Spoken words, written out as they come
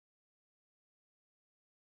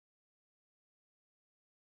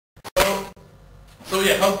So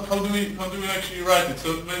yeah, how do we actually write it?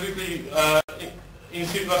 So basically, in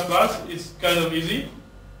C++, it's kind of easy.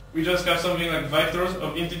 We just have something like vectors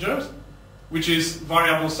of integers, which is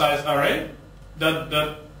variable size array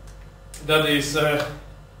that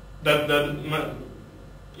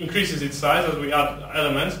increases its size as we add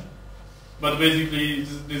elements. But basically,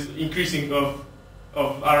 this increasing of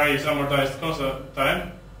array is amortized constant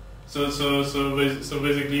time. So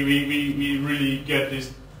basically, we really get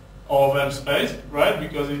this O of M space, right?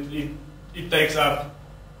 Because it takes up,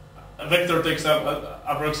 a vector takes up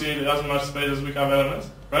approximately as much space as we have elements,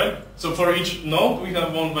 right? So for each node, we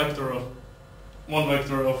have one vector of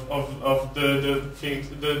the things,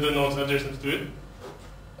 the nodes adjacent to it.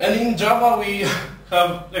 And in Java, we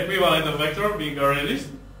have equivalent of vector being array list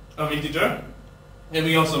of integer, and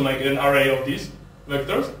we also make an array of these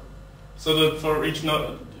vectors, so that for each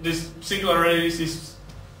node, this single array list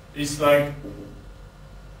is like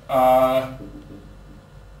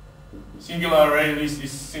single array list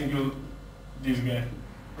is single this guy,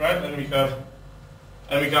 right? And we have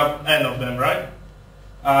n of them, right?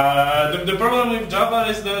 The problem with Java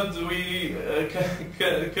is that we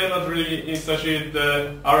cannot really instantiate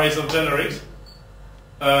the arrays of generics,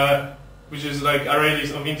 which is like array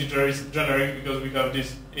list of integer is generic because we have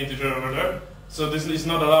this integer over there. So this is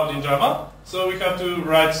not allowed in Java. So we have to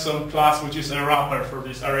write some class which is a wrapper for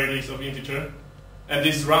this array list of integer. And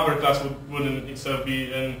this wrapper class wouldn't itself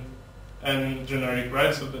be an generic,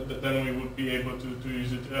 right? So then we would be able to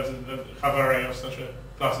use it as have array of such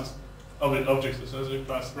classes, of objects as a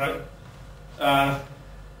class, right?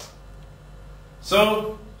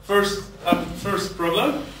 So first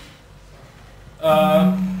problem,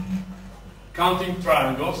 counting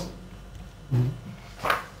triangles.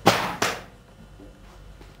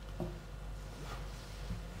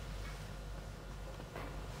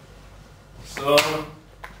 So,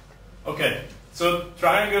 okay, so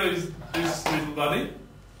triangle is this little body.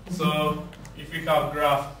 So if we have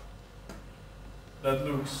graph that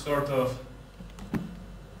looks sort of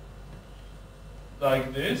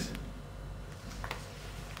like this,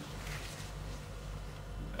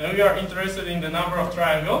 and we are interested in the number of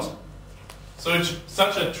triangles, so it's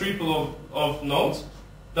such a triple of nodes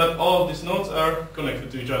that all of these nodes are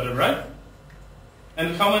connected to each other, right?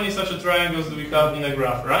 And how many such triangles do we have in a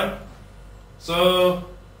graph, right? So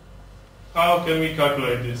how can we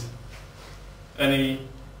calculate this? Any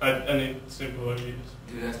simple ideas?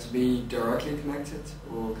 Do they have to be directly connected,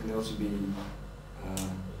 or can they also be?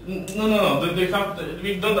 No.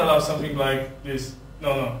 We don't allow something like this.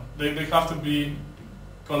 No. They have to be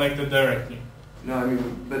connected directly. No, I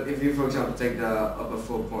mean, but if you, for example, take the upper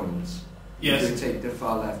 4 points, yes, you take the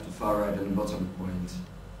far left, the far right, and the bottom point.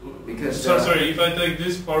 Because sorry, if I take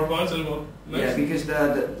these 4 points and what next? Yeah, because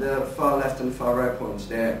the far left and far right points,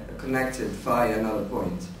 they're connected via another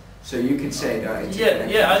point. So you could say that it's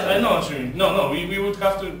I know what you mean. No, we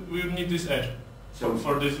would need this edge. So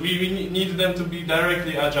for this, we need them to be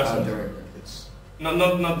directly adjacent. It's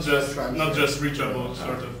not just reachable,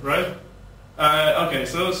 sort of, right? Okay,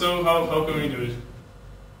 so how can we do it?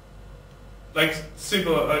 Like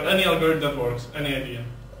simple, any algorithm that works, any idea?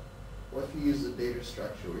 What if you use the data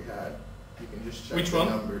structure we had? You can just check Which the one?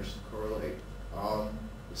 numbers, correlate. The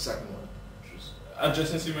second one. Which is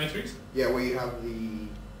Adjacency matrix? yeah, where you have the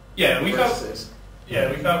Yeah, we versus.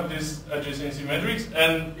 have this adjacency matrix,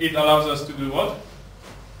 and it allows us to do what?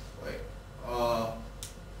 Wait.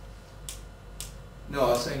 No, I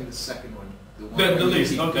was saying the second one. The one The where you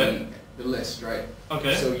list, keep okay. The list, right?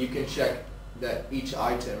 Okay. So you can check that each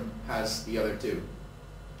item has the other two.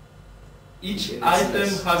 Each in this item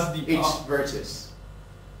list. has the Each vertex.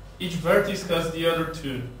 each vertex has the other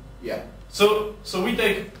two. Yeah. So we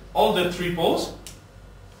take all the triples,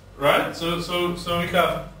 right? So we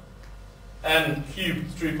have n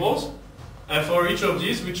cubed triples, and for each of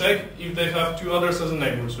these we check if they have two others as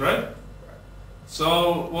neighbors, right?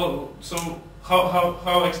 So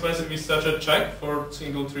how expensive is such a check for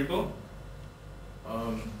single triple?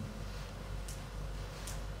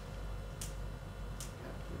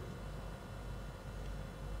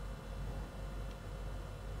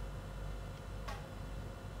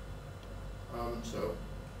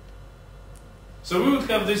 So we would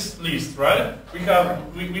have this list, right? We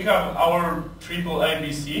have our triple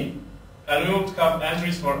ABC, and we would have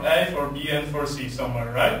entries for A, for B, and for C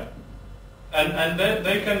somewhere, right? And then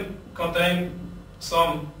they can contain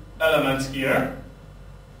some elements here,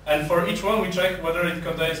 and for each one we check whether it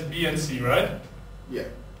contains B and C, right? Yeah.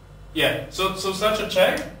 Yeah. So such a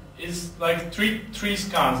check is like three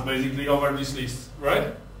scans basically over this list,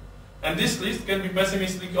 right? And this list can be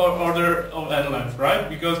pessimistic order of n length, right?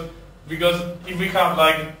 Because if we have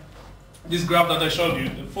like this graph that I showed you,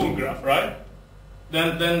 the full graph, right?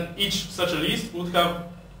 Then each such a list would have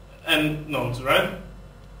n nodes, right?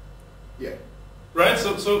 Yeah. Right.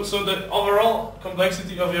 So the overall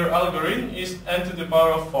complexity of your algorithm is n to the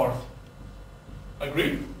power of 4th.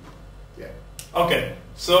 Agree? Yeah. Okay.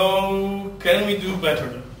 So can we do better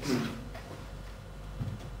then?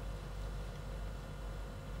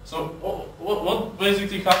 So what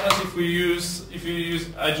basically happens if you use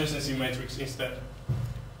adjacency matrix instead?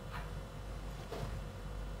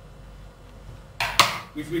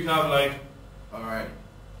 If we have like, Alright.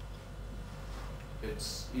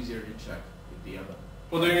 It's easier to check with the other.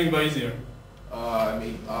 what do you mean by easier?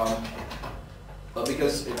 Well,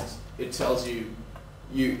 because it tells you,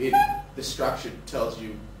 the structure tells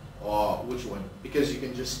you which one, because you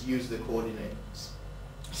can just use the coordinates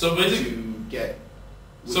So basically, to get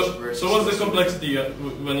which so versus what's the which. complexity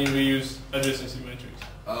when you use adjacency matrix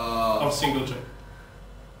of single check?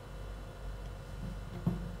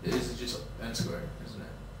 It's just n squared, isn't it?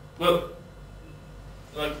 Well,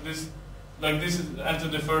 like this is n to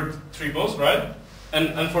the third triples, right?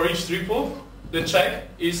 And for each triple, the check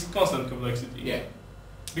is constant complexity. Yeah.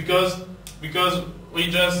 Because we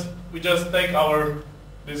just take our,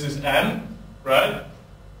 this is m, right?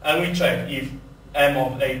 And we check if m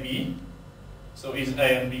of AB, so is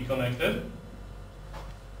A and B connected,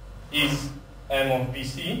 is m of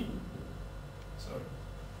BC, sorry,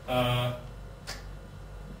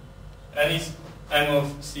 and is m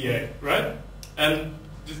of CA, right? And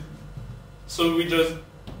so we just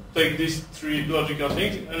take these three logical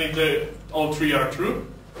things, and if they all three are true,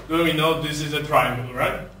 then we know this is a triangle,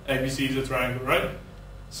 right? ABC is a triangle, right?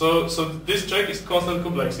 So this check is constant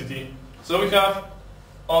complexity. So we have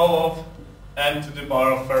all of n to the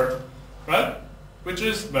power of third, right? Which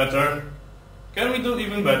is better. Can we do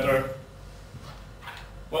even better?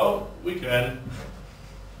 Well, we can.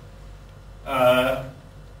 I'll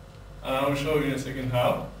show you in a second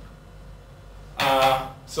how.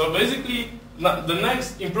 So basically, the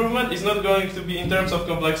next improvement is not going to be in terms of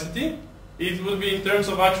complexity. It will be in terms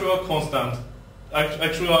of actual constant.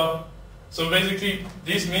 So basically,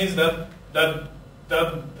 this means that the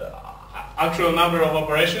actual number of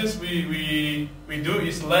operations we do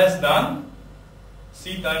is less than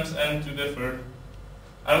c times n to the third,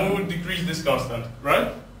 and we would decrease this constant,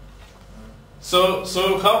 right? So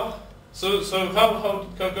how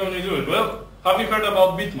can we do it? Well, have you heard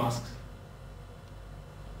about bit masks?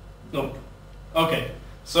 Nope. Okay.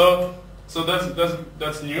 So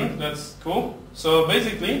that's new. That's cool. So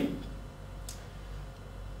basically,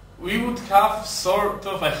 we would have sort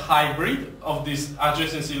of a hybrid of this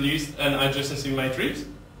adjacency list and adjacency matrix,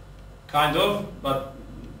 kind of, but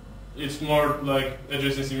it's more like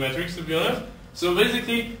adjacency matrix, to be honest. So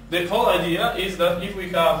basically, the whole idea is that if we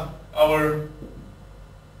have our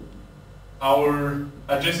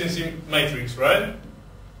adjacency matrix, right?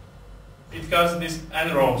 It has these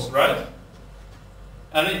n rows, right?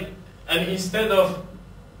 And instead of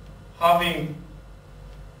having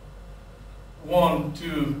 1,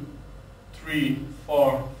 2, 3,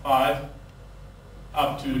 4, 5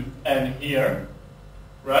 up to n here,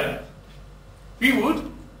 right? We would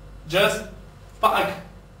just pack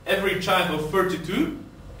every chunk of 32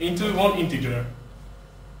 into one integer.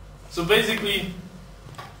 So basically,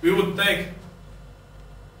 we would take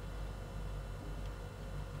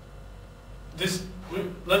this.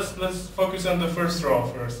 Let's focus on the first row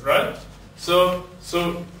first, right? So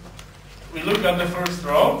we look at the first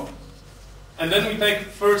row, and then we take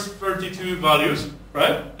first 32 values,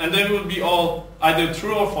 right? And then it will be all either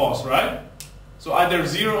true or false, right? So either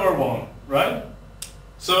 0 or 1, right?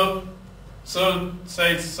 So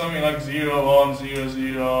say it's something like 0, 1, 0,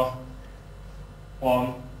 0,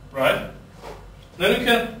 1, right? Then we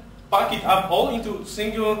can pack it up all into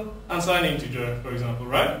single unsigned integer, for example,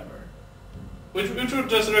 right? Which would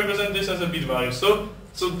just represent this as a bit value. So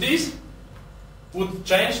this would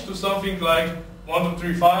change to something like 1, 2,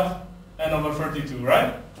 3, 5, n over 32,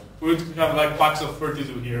 right? We would have like packs of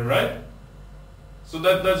 32 here, right? So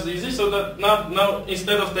that's easy. So that now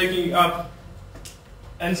instead of taking up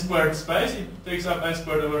n squared space, it takes up n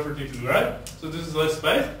squared over 32, right? So this is less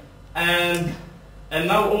space. And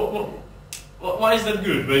now why is that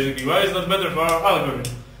good, basically? Why is that better for our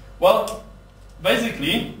algorithm? Well,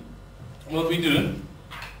 basically, what we do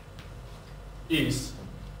is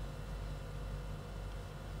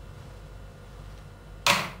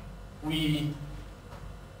we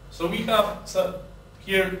have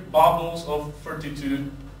here bubbles of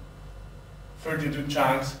 32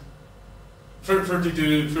 chunks,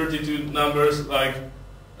 32 numbers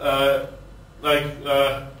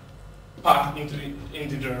packed into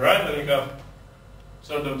integer, right? And you have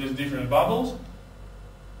sort of these different bubbles,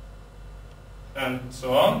 and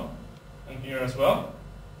so on, and here as well,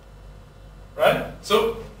 right?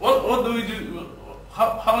 So what do we do?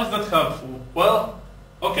 How is that helpful? Well,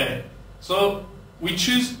 okay, so we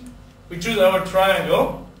choose our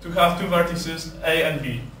triangle to have two vertices A and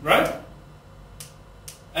B, right?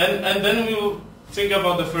 And then we'll think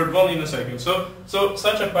about the third one in a second. So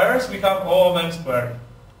such a pairs, we have all of them squared,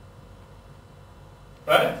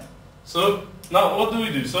 right? So now what do we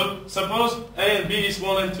do? So suppose A and B is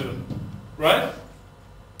 1 and 2, right?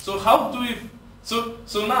 So how do we? So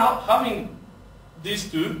now having these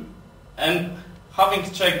two and having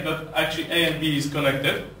checked that actually A and B is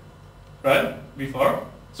connected, right? Before,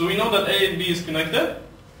 so we know that A and B is connected.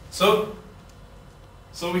 So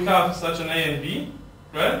we have such an A and B,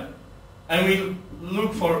 right? And we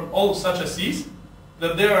look for all such a C's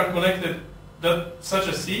that they are connected. That such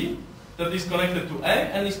a C that is connected to A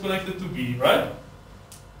and is connected to B, right?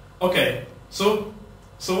 Okay. So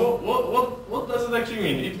what does it actually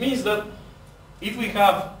mean? It means that if we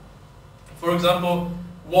have, for example,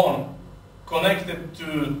 1 connected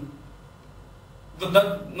to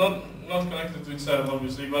that not connected to itself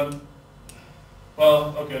obviously, but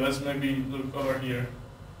well, okay, let's maybe look over here.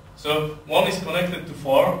 So 1 is connected to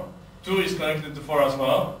 4, 2 is connected to 4 as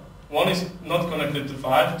well, 1 is not connected to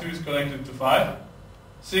 5, 2 is connected to 5,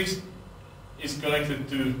 6 is connected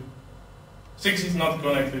to 6 is not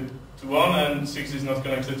connected to 1, and 6 is not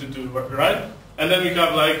connected to 2, right? And then we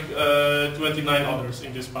have like 29 others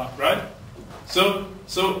in this path, right? So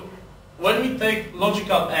when we take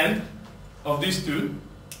logical AND of these two,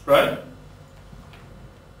 right?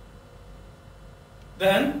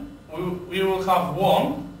 Then we will have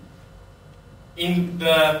 1 in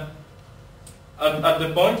the at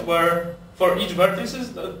the point where for each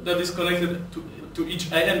vertices that is connected to each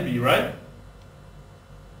A and B, right?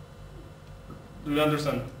 Do you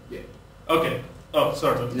understand? Yeah. Okay. Oh,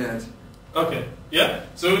 sort of. Yes. Okay. Yeah.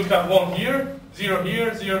 So we have 1 here, 0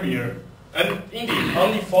 here, 0 here, and indeed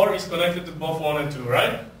only 4 is connected to both 1 and 2,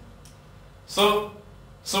 right? So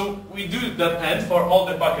we do that AND for all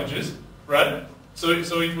the packages, right? So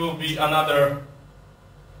it will be another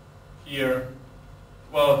here.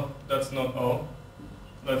 Well, that's not all.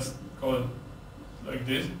 Let's call it like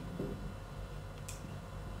this.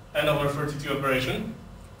 N over 32 operation.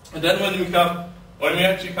 And then when we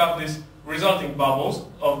actually have these resulting bubbles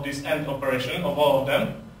of this AND operation of all of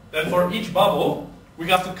them, then for each bubble we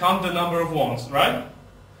have to count the number of ones, right?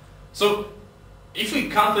 So if we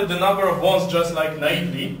counted the number of ones just like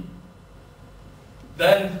naively,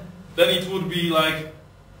 then it would be like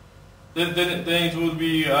then it would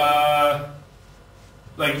be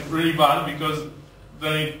like really bad, because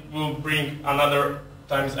then it will bring another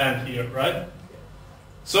times AND here, right?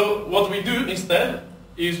 So what we do instead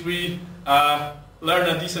is we learn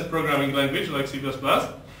a decent programming language like C++,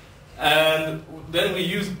 and then we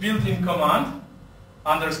use built-in command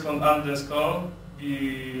underscore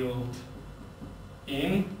built-in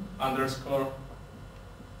underscore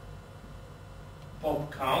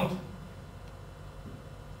pop count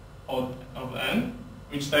of n,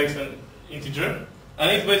 which takes an integer,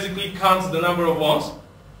 and it basically counts the number of ones,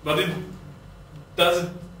 but it does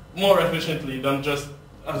it more efficiently than just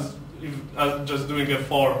as just doing a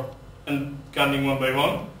for and counting one by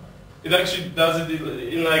one. It actually does it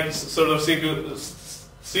in like sort of single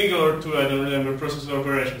or two, I don't remember, processor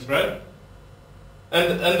operations, right?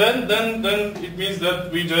 And then it means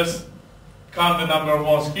that we just count the number of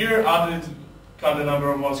ones here, add it, count the number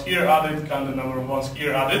of ones here, add it, count the number of ones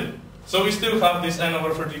here, add it. So we still have this n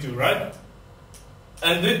over 32, right?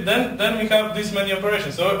 And then we have this many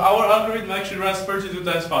operations. So our algorithm actually runs 32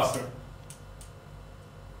 times faster.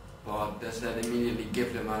 But does that immediately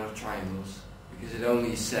give the amount of triangles? Because it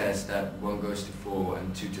only says that 1 goes to 4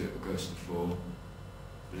 and 2 goes to 4.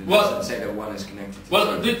 But it doesn't say that 1 is connected to 2.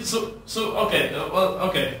 Let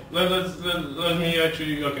me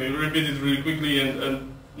actually repeat it really quickly and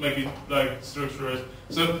make it like structured.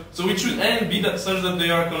 So we choose A and B that such that they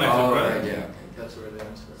are connected, right? Yeah. That's where the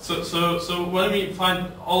answer is. So when we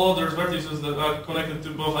find all other vertices that are connected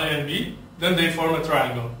to both A and B, then they form a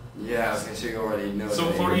triangle. Yeah, okay, so you already know.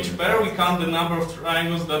 So for each pair, we count the number of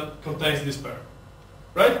triangles that contains this pair,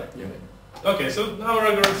 right? Yeah. Okay, so now our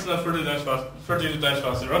algorithm is 32 times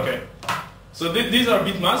faster. Okay, so these are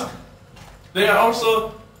bit masked. They are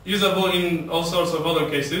also usable in all sorts of other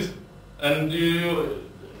cases, and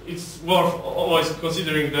it's worth always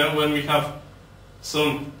considering them when we have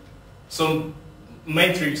some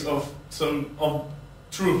matrix of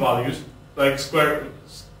true values, like square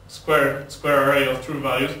array of true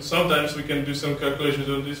values. Sometimes we can do some calculations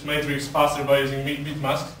of this matrix faster by using bit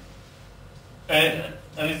masks. and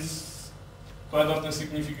it's quite often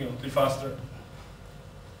significantly faster.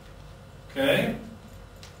 Okay,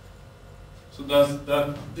 so that's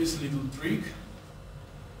this little trick.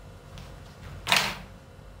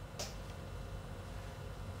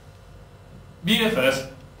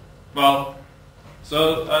 BFS, well,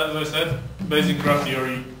 so as I said, basic graph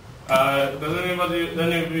theory. Does any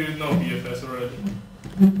of you know BFS already?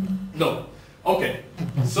 No. Okay.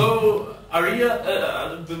 So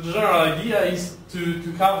the general idea is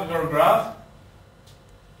to have your graph.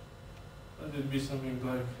 Let it be something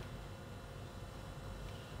like,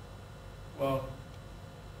 well,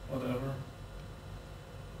 whatever.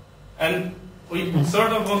 And we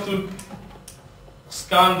sort of want to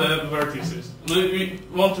scan the vertices. We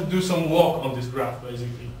want to do some walk on this graph,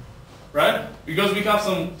 basically, right? Because we have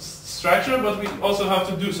some structure, but we also have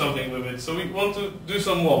to do something with it. So we want to do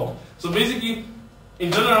some walk. So basically,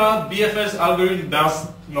 in general, BFS algorithm does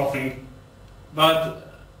nothing. But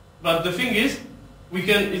the thing is,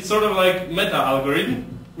 it's sort of like meta algorithm,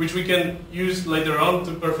 which we can use later on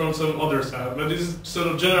to perform some other stuff. But this is sort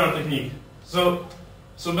of general technique. So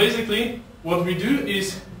basically, what we do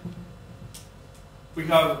is we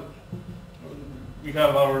have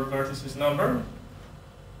our vertices number,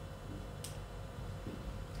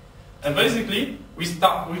 and basically we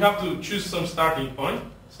have to choose some starting point.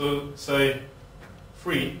 So say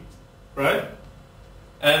 3, right?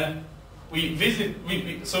 And we visit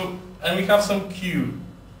and we have some q.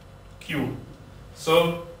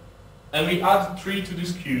 So and we add 3 to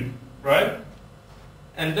this q, right?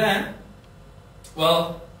 And then,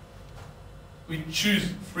 well, we choose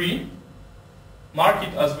 3. Mark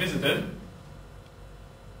it as visited,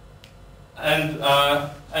 and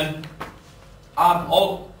add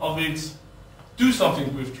all of its, do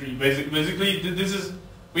something with 3. Basically, this is,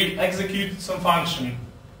 we execute some function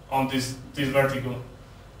on this vertical,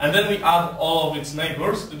 and then we add all of its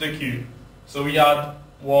neighbors to the queue. So we add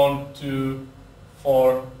 1, 2,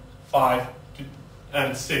 4, 5,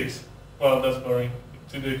 and 6. Well, that's boring,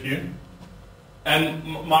 to the queue, and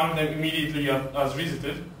mark them immediately as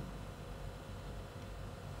visited.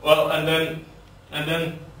 Well, and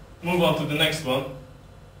then move on to the next one,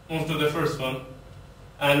 move to the first one,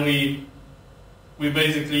 and we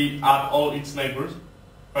basically add all its neighbors,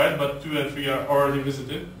 right? But 2 and 3 are already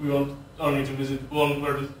visited. We want only to visit one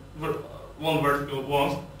vertical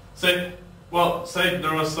once. Say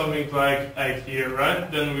there was something like 8 here, right?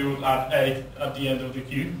 Then we would add 8 at the end of the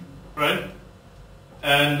queue, right?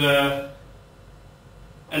 And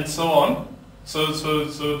so on. So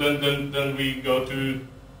then we go to,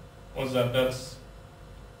 what's that? That's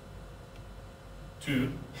 2.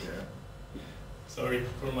 Yeah. Sorry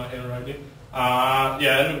for my handwriting.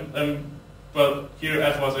 But here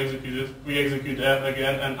F was executed. We execute F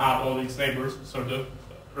again and add all its neighbors, sort of,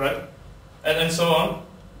 right? And so on.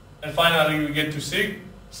 And finally we get to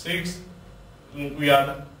 6. We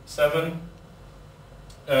add 7.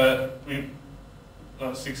 We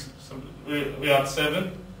add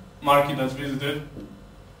 7. Mark it as visited.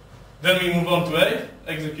 Then we move on to 8,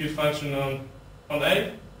 execute function on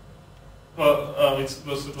 8. Well, it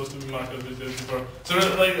was supposed to be marked as visited before. So I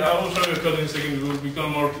will show you a code in a second, it will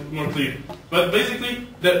become more clear. But basically,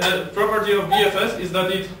 the property of BFS is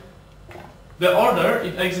that the order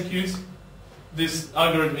it executes this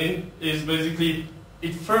algorithm in is basically,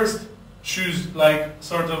 it first choose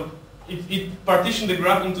it partition the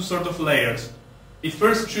graph into sort of layers. It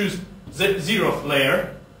first choose the 0th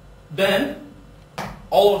layer, then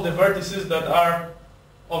all of the vertices that are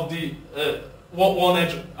of the one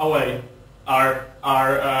edge away are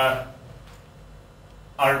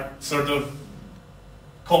sort of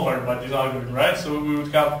covered by this algorithm, right? So we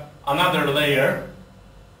would have another layer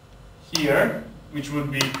here, which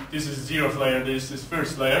would be, this is 0th layer, this is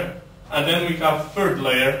 1st layer, and then we have 3rd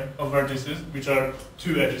layer of vertices, which are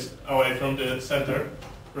 2 edges away from the center,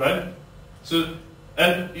 right? So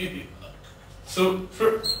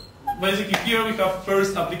basically here we have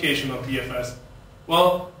first application of BFS.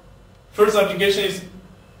 Well, first application is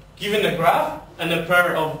given a graph and a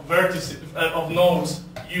pair of vertices of nodes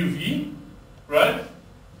UV, right?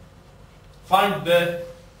 Find the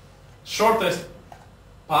shortest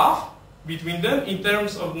path between them in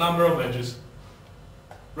terms of number of edges,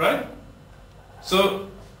 right? So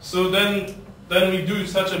then we do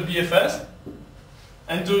such a BFS,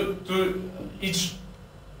 and to each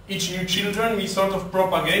new children we sort of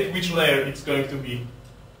propagate which layer it's going to be.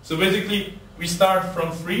 So basically we start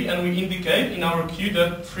from 3 and we indicate in our queue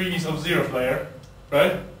that 3 is of 0th layer,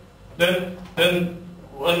 right? Then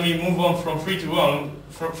when we move on from 3 to 1,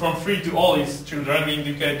 from 3 to all its children, we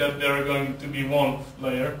indicate that there are going to be 1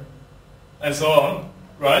 layer, and so on,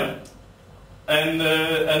 right? and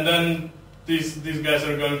then these guys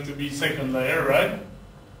are going to be second layer, right?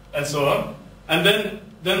 And so on. And then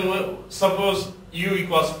suppose u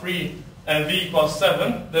equals 3 and v equals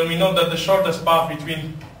 7, then we know that the shortest path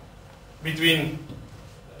between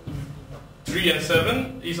 3 and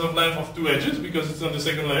 7 is of length of 2 edges because it's on the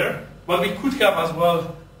second layer. But we could have as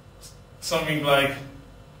well something like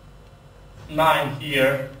 9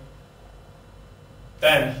 here,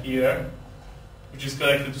 10 here, which is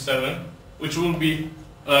connected to 7, which will be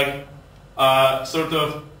like a sort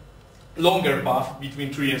of longer path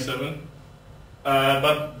between 3 and 7.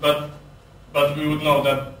 But we would know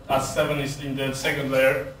that as 7 is in the second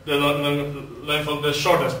layer, the length of the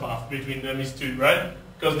shortest path between them is 2, right?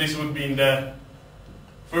 Because this would be in the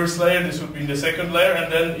first layer, this would be in the second layer,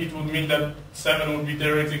 and then it would mean that 7 would be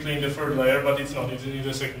theoretically in the third layer, but it's not, it's in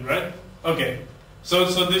the second, right? Okay, so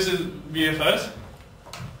this is BFS.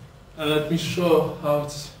 And let me show how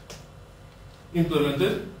it's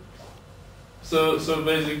implemented. So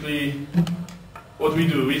basically, what we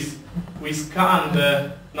do is we scan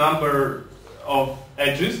the number of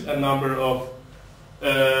edges and number of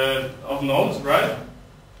nodes, right?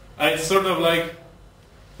 And it's sort of like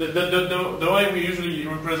the way we usually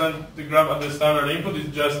represent the graph at the standard input is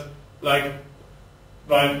just like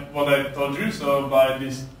by what I told you, so by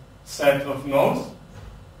this set of nodes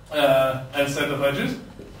and set of edges.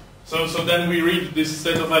 So then we read this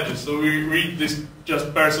set of edges. So we read this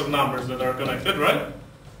just pairs of numbers that are connected, right?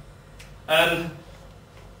 And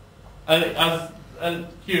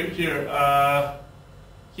here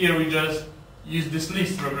we just use this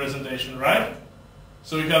list representation, right?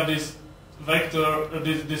 So we have this vector,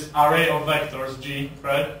 this array of vectors G,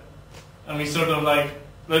 right? And we sort of like,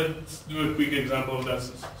 let's do a quick example of that,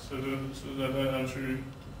 so that I'm sure you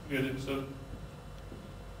get it.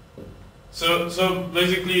 So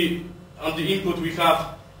basically, on the input we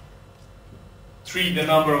have 3 the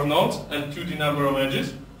number of nodes and 2 the number of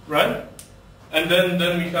edges, right? And then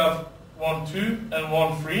we have 1, 2 and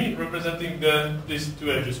 1, 3 representing these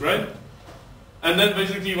 2 edges, right? And then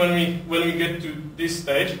basically when we get to this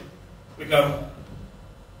stage, we have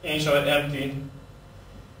initially empty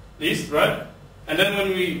list, right? And then when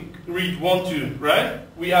we read 1, 2, right?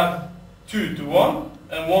 We add 2 to 1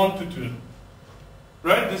 and 1 to 2.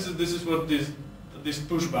 Right? This is what these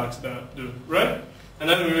pushbacks do, right? And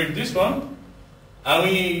then we read this one, and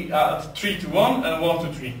we add 3 to 1 and 1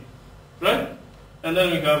 to 3, right? And then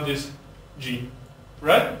we have this G,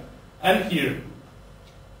 right? And here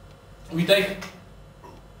we take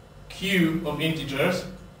Q of integers,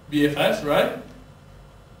 BFS, right?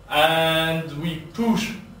 And we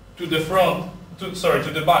push to the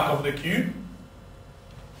to the back of the Q,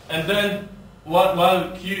 and then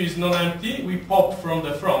while Q is not empty, we pop from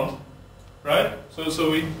the front, right?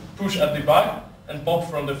 So we push at the back and pop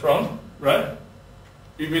from the front, right?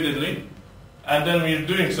 Repeatedly, and then we're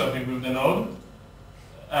doing something with the node,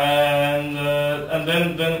 and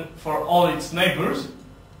then for all its neighbors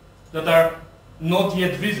that are not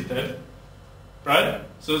yet visited, right?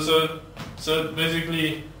 So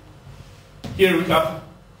basically, here we have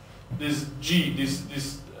this G, this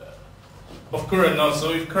of current node.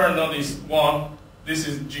 So if current node is 1, this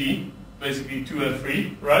is G, basically 2 and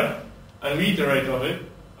 3, right? And we iterate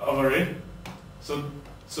over it. So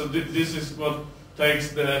this is what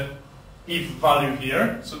takes the if value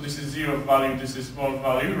here. So this is 0 value, this is 1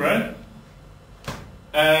 value, right?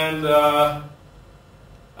 And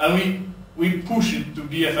we push it to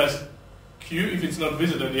BFS Q if it's not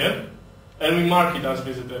visited yet, and we mark it as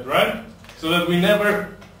visited, right? So that we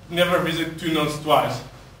never visit 2 nodes twice.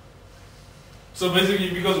 So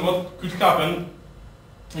basically, because what could happen,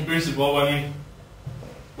 in principle, when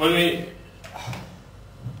we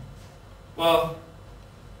well,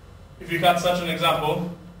 if you had such an example,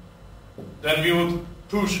 then we would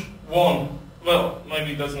push 1. Well,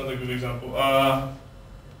 maybe that's not a good example.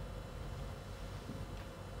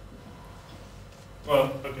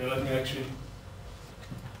 Well, okay, let me actually.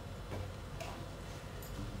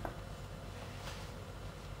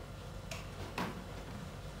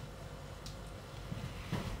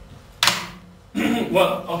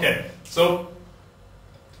 Well, okay, so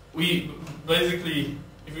we basically,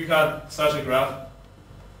 if we had such a graph,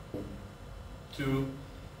 2,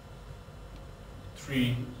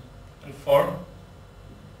 3, and 4,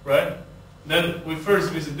 right? Then we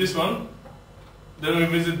first visit this one, then we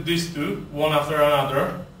visit these 2, one after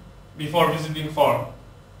another, before visiting 4.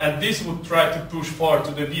 And this would try to push 4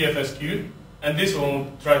 to the BFSQ, and this one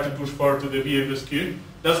would try to push 4 to the BFSQ.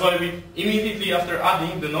 That's why we immediately after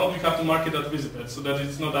adding the node, we have to mark it as visited, so that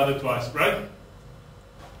it's not added twice, right?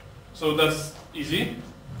 So that's easy.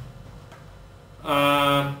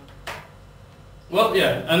 Well,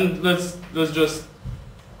 yeah, and let's just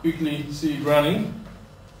quickly see it running.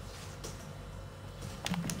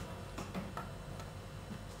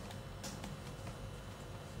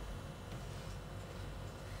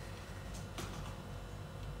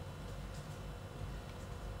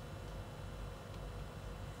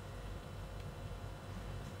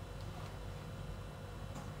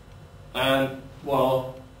 And,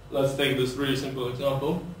 well, let's take this really simple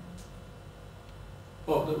example.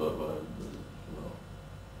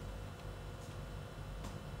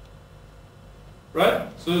 Right?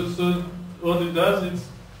 So what it does, it's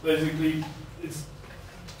basically, it's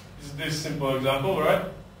this simple example, right?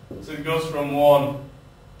 So it goes from 1,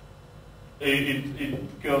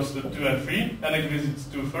 it goes to 2 and 3, and it visits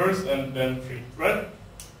 2 first and then 3, right?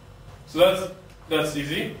 So that's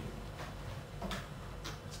easy.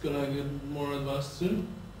 Gonna get more advanced soon.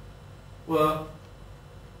 Well,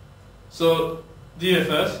 so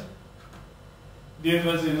DFS is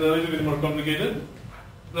a little bit more complicated.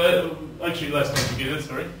 Actually, less complicated.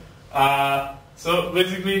 Sorry. So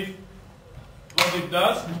basically, what it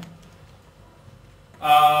does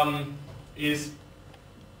is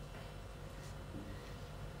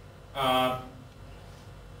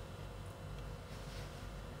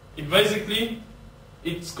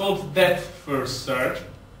it's called depth first search.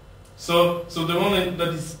 So the one that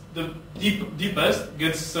is the deepest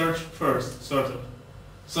gets searched first, sort of.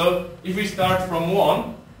 So if we start from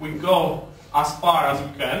 1, we go as far as we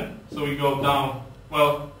can. So we go down.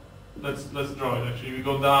 Well, let's draw it actually. We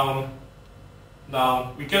go down.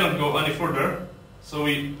 We cannot go any further. So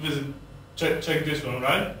we check this one,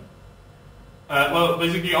 right? Well,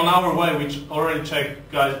 basically on our way, we already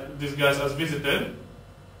checked these guys as visited,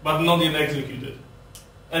 but not yet executed.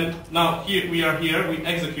 And now we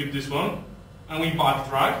execute this one, and we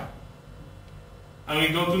backtrack, and we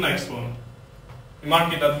go to next one. We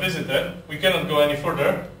mark it as visited, we cannot go any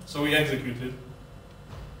further, so we execute it,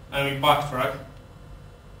 and we backtrack.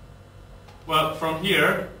 Well, from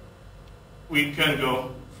here, we can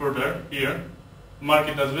go further, here, mark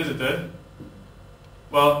it as visited.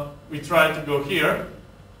 Well, we try to go here,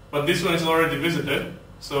 but this one is already visited,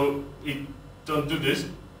 so we don't do this.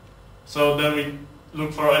 So then we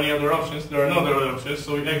look for any other options. There are no other options,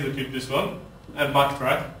 so we execute this one and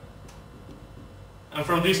backtrack. And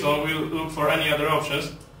from this one, we look for any other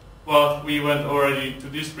options. Well, we went already to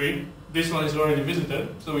this tree. This one is already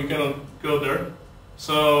visited, so we cannot go there.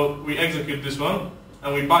 So we execute this one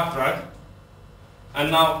and we backtrack.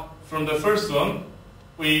 And now from the first one,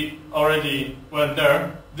 we already went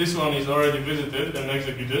there. This one is already visited and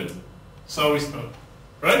executed, so we stop.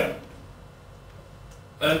 Right?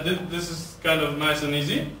 And this is kind of nice and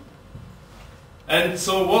easy. And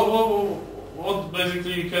so what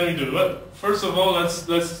basically can we do? Well, first of all, let's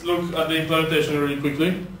look at the implementation really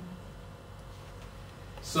quickly.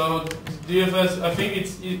 So DFS, I think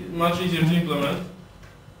it's much easier to implement.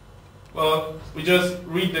 Well, we just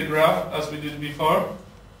read the graph as we did before,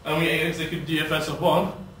 and we execute DFS of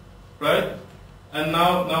 1, right? And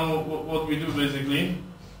now what we do basically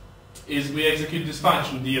is we execute this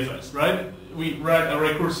function DFS, right? We write a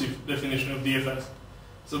recursive definition of DFS.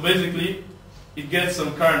 So basically, it gets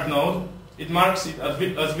some current node, it marks it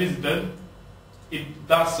as visited, it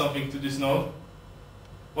does something to this node.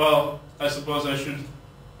 Well, I suppose I should,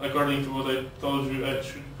 according to what I told you, I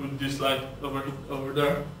should put this line over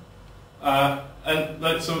there.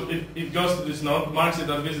 So it goes to this node, marks it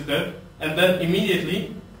as visited, and then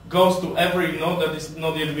immediately goes to every node that is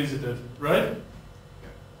not yet visited, right?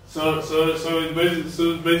 So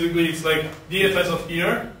basically it's like DFS of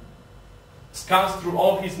here scans through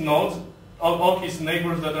all his nodes, all his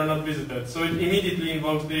neighbors that are not visited. So it immediately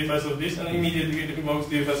invokes DFS of this and immediately invokes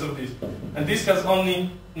DFS of this. And this has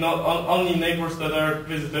only neighbors that are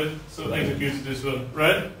visited, so executes this one,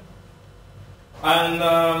 right? And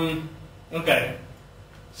okay.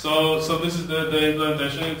 So this is the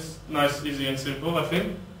implementation. It's nice, easy, and simple, I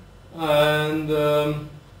think. And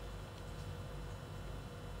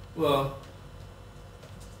well,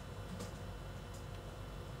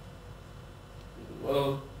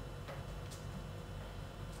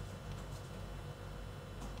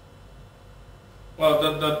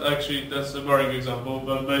 that's a boring example,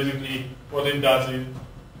 but basically what it does, it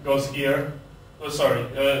goes here. Oh, sorry,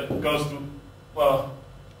 goes to, well,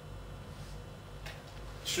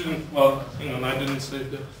 shouldn't, well, hang on, I didn't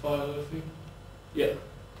save the file, I think. Yeah.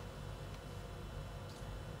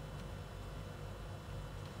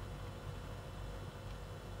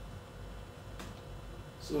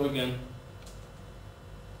 So again,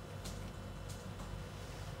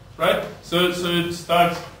 right? So it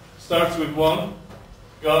starts with 1,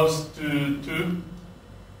 goes to 2,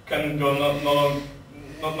 can go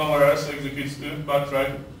not nowhere else, so executes 2,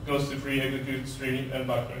 backtrack, goes to 3, executes 3, and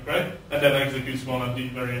backtrack, right? And then executes 1 at the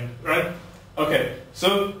very end, right? Okay,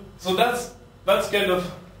 so that's kind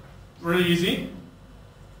of really easy.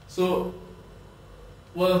 So,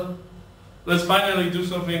 well, let's finally do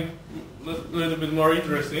something a little bit more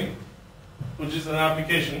interesting, which is an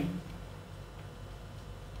application.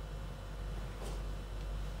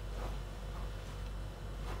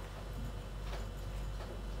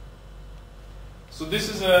 So this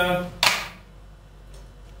is a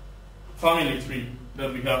family tree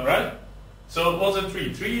that we have, right? So what's a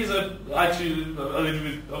tree? Tree is actually a little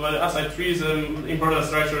bit of an aside. Tree is an important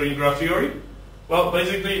structure in graph theory. Well,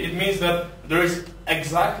 basically it means that there is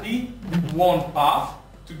exactly one path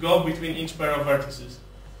to go between each pair of vertices,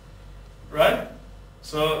 right?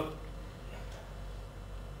 So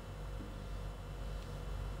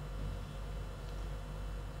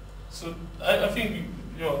I think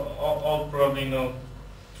you all probably know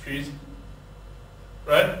trees,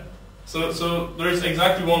 right? So there is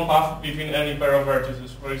exactly one path between any pair of vertices.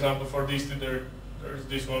 For example, for these two, there's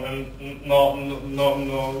this one, and no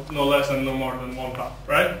less and no more than one path,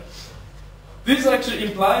 right? This actually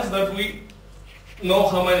implies that we know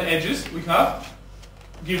how many edges we have,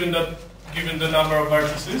 given the number of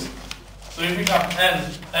vertices. So if we have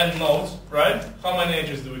n nodes, right? How many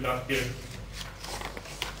edges do we have here?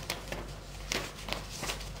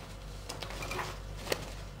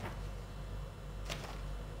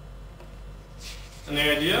 Any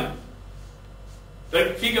idea?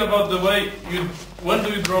 Like, think about the way when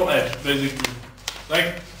do you draw edge, basically?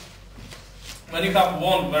 Like, when you have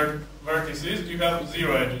one vertices, you have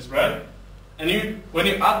 0 edges, right? And when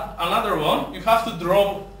you add another one, you have to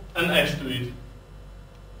draw an edge to it.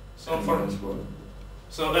 So n for minus 1.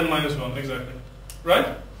 So n minus 1, exactly,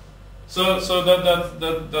 right? So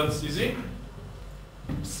that's easy.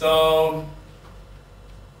 So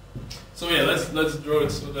yeah, let's draw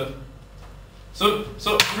it so that. So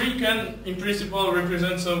 3 can, in principle,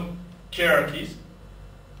 represent some hierarchies.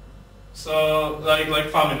 So like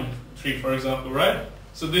family tree, for example, right?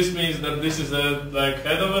 So this means that this is a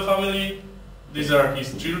head of a family. These are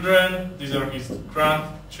his children. These are his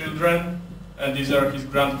grandchildren, and these are his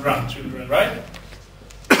grandchildren, right?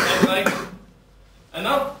 And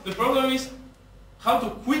now the problem is how to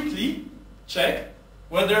quickly check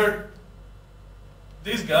whether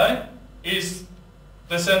this guy is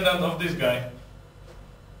descendant of this guy.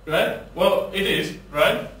 Right? Well, it is,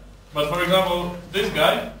 right? But for example, this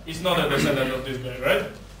guy is not a descendant of this guy, right?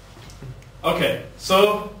 Okay,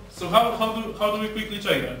 so how do we quickly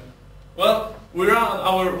check that? Well, we run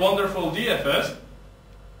our wonderful DFS,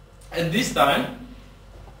 and this time,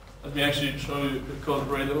 let me actually show you the code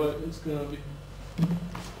right away. It's gonna be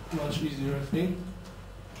much easier, I think.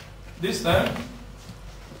 This time,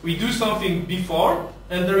 we do something before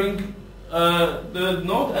entering the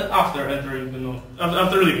node and after entering the node,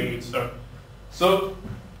 after leaving it, sorry. So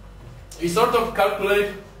we sort of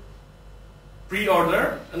calculate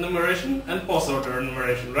pre-order enumeration and post-order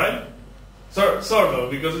enumeration, right? Sort of,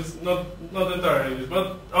 because it's not entirely,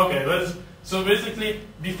 but okay, so basically,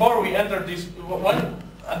 before we enter this one,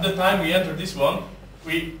 at the time we enter this one,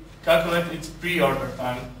 we calculate its pre-order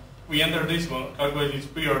time. We enter this one, calculate its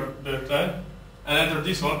pre-order time, and enter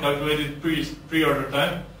this one, calculate its pre-order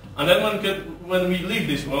time. And then when we leave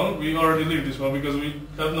this one, we already leave this one because we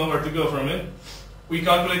have nowhere to go from it, we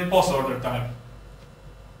calculate post-order time,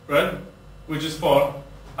 right? Which is 4.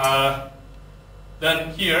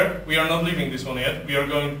 Then here, we are not leaving this one yet, we are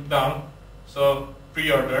going down. So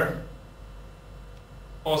pre-order,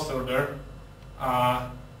 post-order.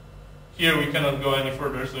 Here we cannot go any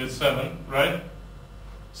further, so it's 7, right?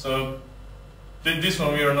 So this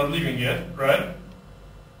one we are not leaving yet, right?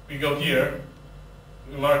 We go here.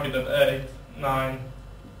 We mark it at 8, 9,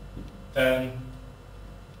 10,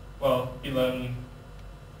 well, 11,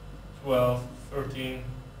 12, 13,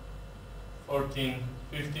 14,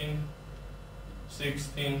 15,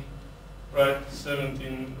 16, right,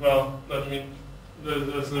 17, well,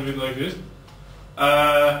 let's leave it like this.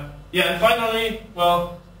 Yeah, and finally,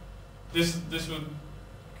 well, this would,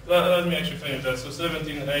 let me actually finish that. So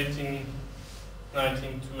 17, 18,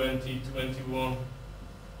 19, 20, 21,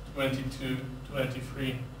 22,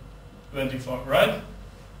 23, 24, right?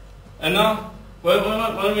 And now,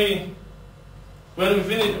 when we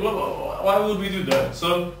finish, why would we do that?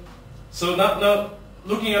 So now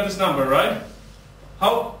looking at this number, right?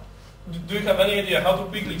 How do you have any idea how to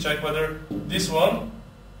quickly check whether this one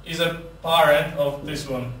is a parent of this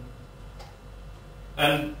one,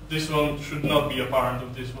 and this one should not be a parent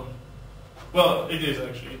of this one? Well, it is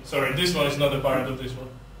actually. Sorry, this one is not a parent of this one.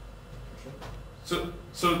 So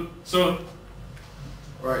So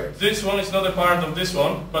Right. this one is not a parent of this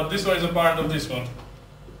one, but this one is a parent of this one.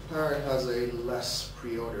 The parent has a less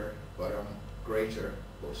pre-order, but greater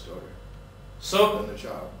post-order So than the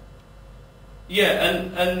child. yeah,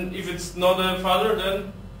 and if it's not a father,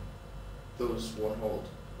 then Those won't hold,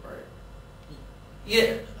 right?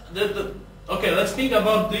 yeah. Okay, let's think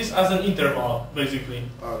about this as an interval, basically.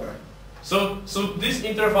 Okay. So this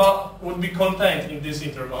interval would be contained in this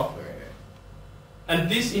interval, Okay. and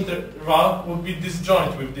this interval would be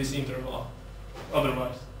disjoint with this interval,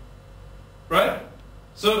 otherwise, right?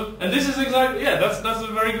 So, and this is exactly, yeah, that's a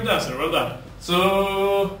very good answer. Well done.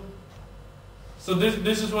 So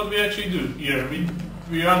this is what we actually do here. We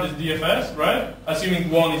run this DFS, right? Assuming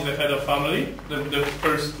one is the head of family, the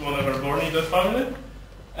first one ever born in that family.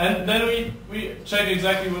 And then we check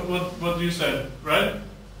exactly what you said, right?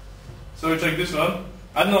 So we check this one.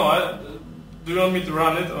 I don't know, do you want me to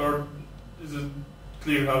run it, or is it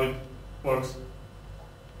clear how it works?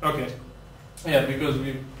 Okay. Yeah, because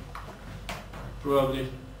we probably...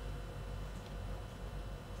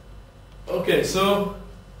 Okay, so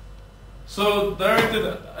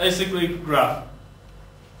directed acyclic graph.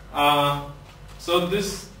 So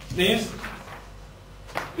this means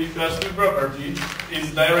if has two property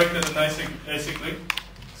is directed and acyclic.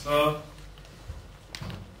 So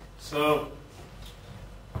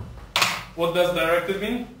what does directed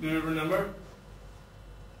mean? Do you remember?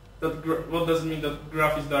 What does it mean that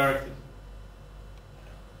graph is directed?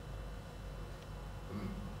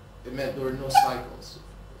 It meant there were no cycles.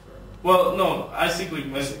 Well, no,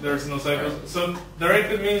 acyclic means there's no cycles. So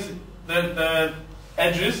directed means that the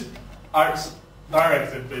edges are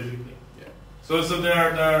directed, basically. Yeah. So they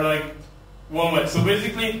are like one way. So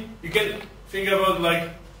basically, you can think about like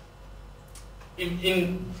if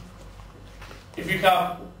you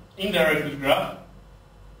have indirected graph,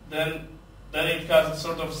 then it has a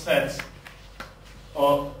sort of sets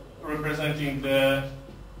of representing the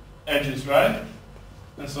edges, right,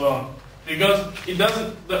 and so on. Because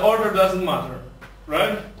the order doesn't matter,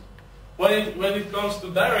 right? When it comes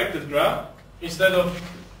to directed graph, instead of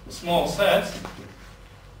small sets,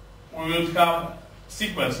 we will have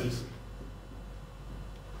sequences,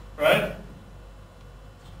 right?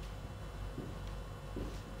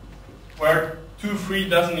 Where 2, 3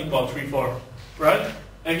 doesn't equal 3, 4, right?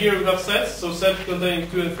 And here we have sets, so set containing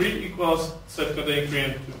 2 and 3 equals set containing 3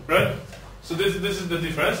 and 2, right? So this is the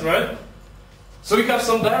difference, right? So we have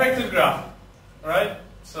some directed graph, right?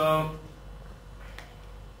 So,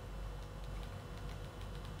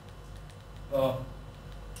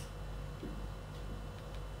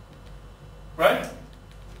 right?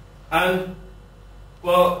 And,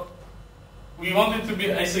 well, we want it to be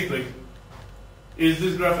acyclic. Is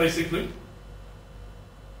this graph acyclic?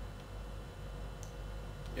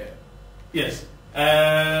 Yeah. Yes.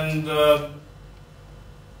 And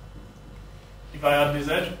if I add this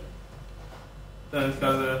edge, then it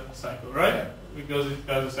has a cycle, right? Because it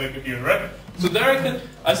has a cycle here, right? So directed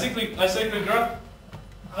acyclic graph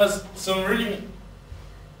has some really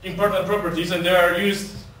important properties, and they are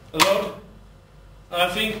used a lot. I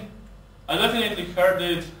think I definitely heard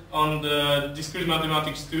it on the Discrete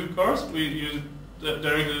Mathematics 2 course. We used the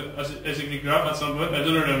directed acyclic graph at some point. I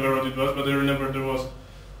don't remember what it was, but I remember there was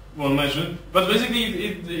one mentioned. But basically,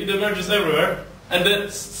 it emerges everywhere, and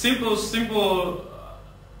the simple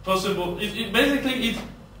possible. It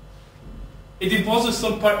imposes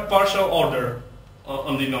some partial order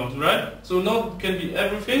on the node, right? So node can be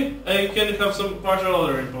everything, and it can have some partial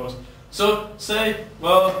order imposed. So say,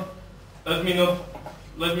 well, let me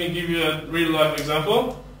give you a real life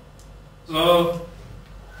example. So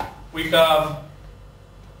we have,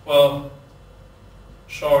 well,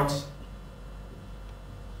 shorts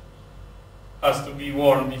has to be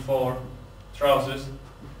worn before trousers.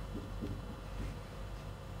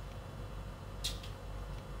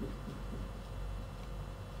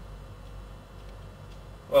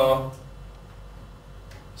 Well,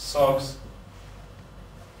 socks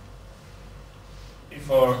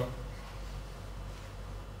before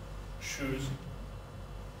shoes.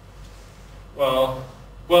 Well,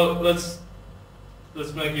 let's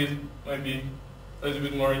make it maybe a little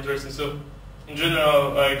bit more interesting. So, in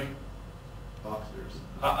general, like Boxers.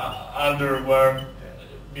 Underwear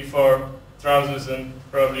before trousers, and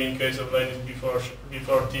probably in case of ladies before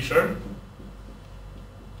t-shirt.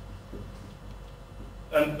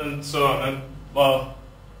 And so on, and well,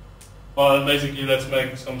 basically let's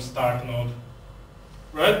make some start node,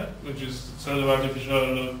 right? Which is sort of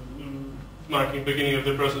artificial node marking beginning of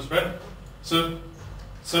the process, right?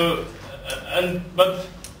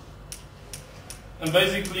 And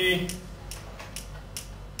basically,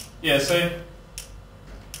 yeah. Say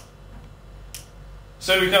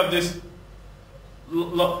say we have this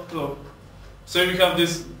say we have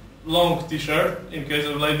this long t-shirt in case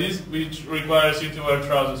of ladies, which requires you to wear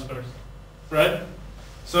trousers first, right?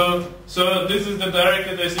 So this is the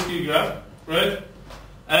directed ICP graph, right?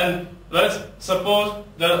 And let's suppose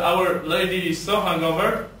that our lady is so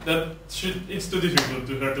hungover that it's too difficult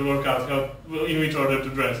to her to work out in which order to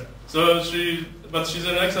dress. But she's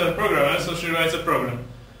an excellent programmer, so she writes a program.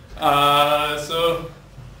 So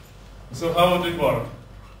how would it work?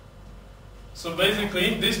 So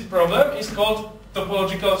basically, this problem is called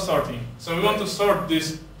topological sorting. So we want to sort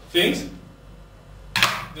these things.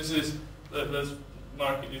 This is, let's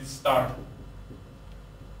mark it, it's start.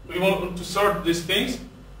 We want to sort these things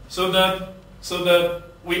so that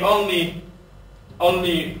we only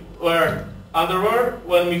wear underwear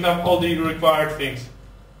when we have all the required things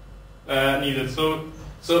needed. So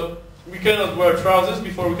we cannot wear trousers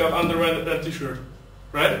before we have underwear and t-shirt,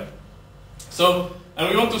 right? So, and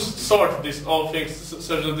we want to sort these all things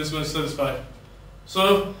such that this one is satisfied.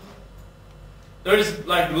 So there is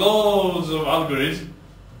like loads of algorithms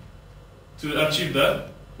to achieve that,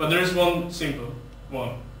 but there is one simple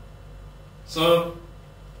one. So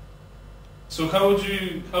how would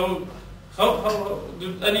you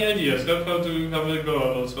any ideas how to have a go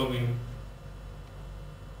about solving it?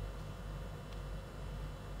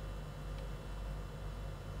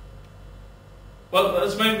 Well,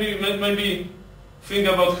 let's maybe think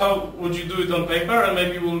about how would you do it on paper, and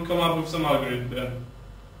maybe we'll come up with some algorithm then.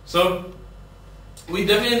 So we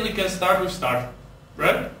definitely can start with start,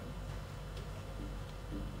 right?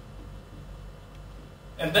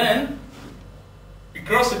 And then we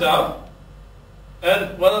cross it out,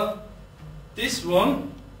 and well, this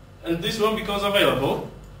one and this one becomes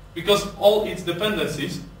available because all its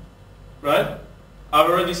dependencies, right,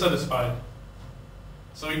 are already satisfied.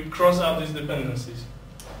 So we cross out these dependencies,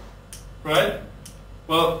 right?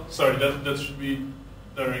 Well, sorry, that should be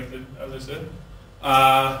directed, as I said.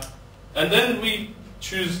 And then we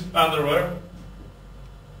choose underwear.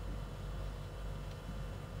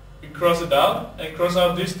 We cross it out and cross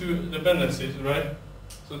out these two dependencies, right?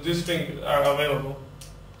 So these things are available.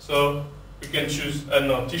 So we can choose, I don't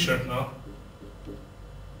know, t-shirt now.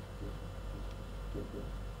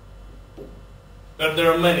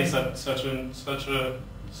 There are many such solutions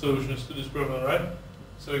to this problem, right?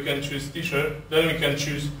 So we can choose t-shirt, then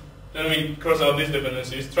we cross out these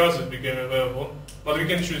dependencies, trousers became available, but we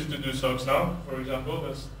can choose to do socks now, for example,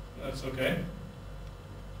 that's okay.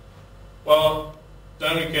 Well,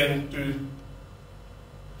 then we can do,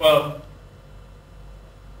 well,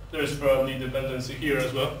 there's probably dependency here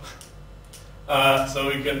as well. So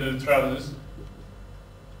we can do trousers.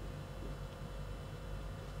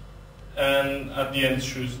 And at the end,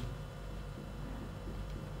 shoes.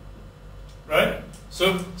 Right?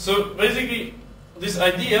 So basically, this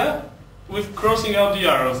idea with crossing out the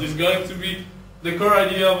arrows is going to be the core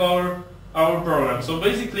idea of our program. So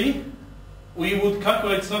basically, we would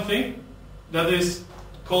calculate something that is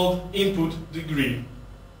called input degree.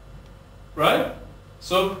 Right?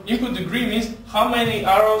 So input degree means how many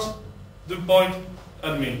arrows do point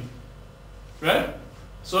at me. Right?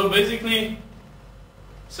 So basically,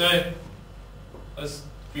 say, let's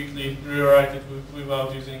quickly rewrite it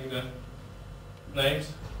without using the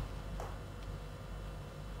names.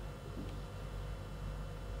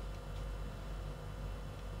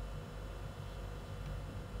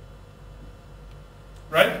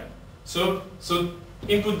 Right? So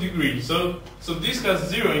input degree. So this has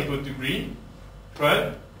 0 input degree,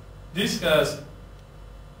 right? This has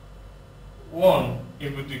 1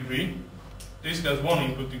 input degree. This has 1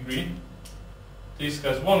 input degree. This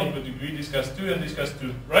has 1 input degree, this has 2, and this has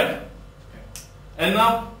 2, right? And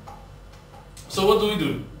now, so what do we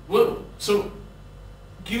do? Well, so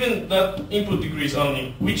given that input degrees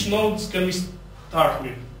only, which nodes can we start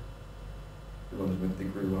with? The ones with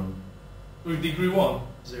degree 1. With degree 1?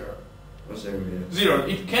 0. Or 0, yeah. 0.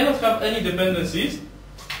 It cannot have any dependencies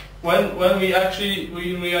when we actually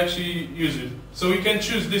use it. So we can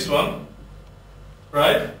choose this one,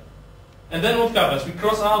 right? And then what happens? We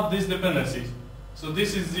cross out these dependencies. So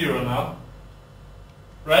this is 0 now,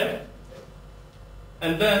 right?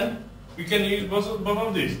 And then we can use both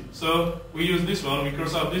of these. So we use this one, we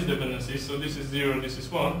cross out these dependencies. So this is 0, this is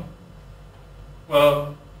 1.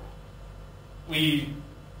 Well, we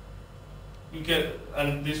get,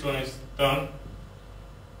 and this one is done.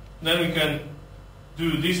 Then we can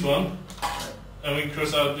do this one, and we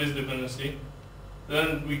cross out this dependency.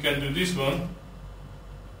 Then we can do this one,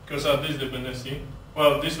 cross out this dependency.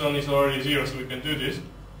 Well, this one is already 0, so we can do this.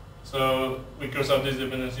 So we cross out this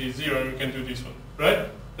dependency is 0, and we can do this one, right?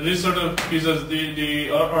 And this sort of gives us the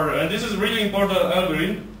order. And this is really important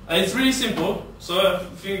algorithm. And it's really simple, so I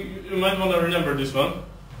think you might want to remember this one.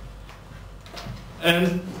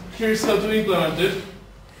 And here's how to implement it.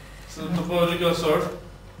 So topological sort.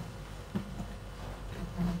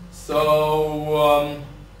 So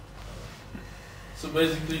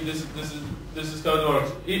basically this is how it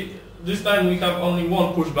works. This time we have only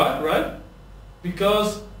one pushback, right?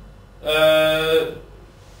 Because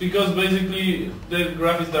basically the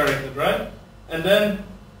graph is directed, right? And then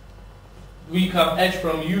we have edge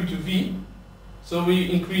from U to V, so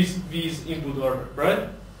we increase V's input order, right?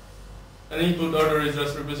 And input order is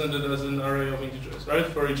just represented as an array of integers, right?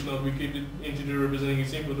 For each node we keep the integer representing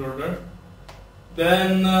its input order.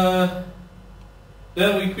 Then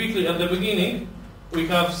we quickly, at the beginning, we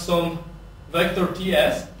have some vector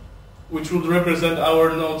TS, which would represent our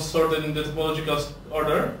nodes sorted in the topological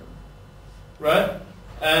order, right?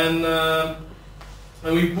 And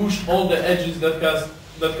we push all the edges that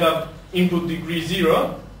have input degree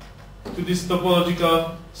 0 to this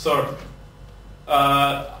topological sort,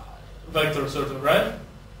 vector sorter, right?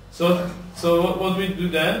 So what we do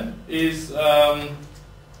then is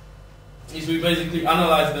we basically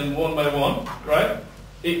analyze them one by one, right?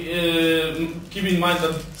 Keep in mind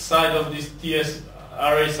that side of this TS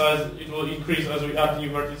array size, it will increase as we add new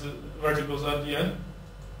verticals at the end.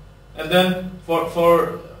 And then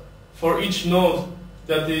for each node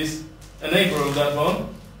that is a neighbor of that one,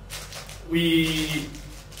 we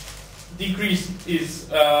decrease its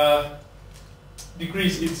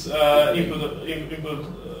input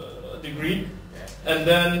degree, and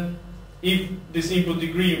then if this input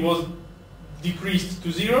degree was decreased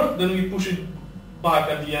to 0, then we push it back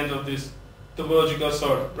at the end of this topological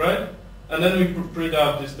sort, right? And then we print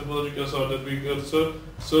out this topological sort that we got.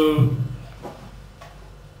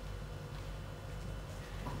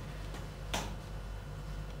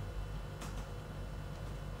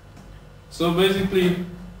 So basically,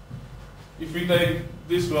 if we take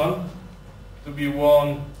this one to be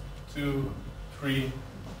 1, 2, 3,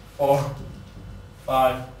 4,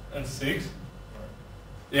 5, and 6,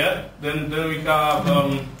 yeah, then we have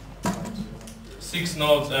 6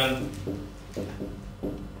 nodes and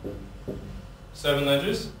 7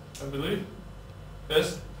 edges, I believe.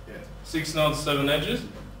 Yes. Yeah. 6 nodes, 7 edges,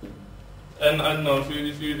 and I don't know if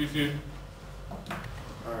you.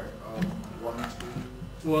 All right.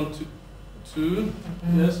 1, 2, 2.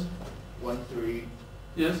 Yes. 1, 3.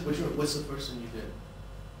 Yes. What's the first one you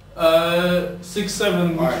did? 6,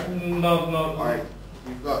 7. All right. No. All right.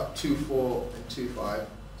 You've got 2, 4, and 2, 5.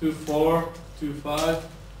 2, 4, 2, 5.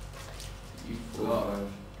 4, 5.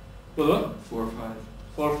 What? 4, 5.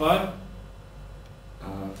 4, 5.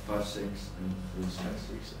 5, 6, and 3,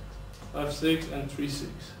 6. 5, 6, and 3,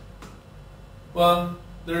 6. Well,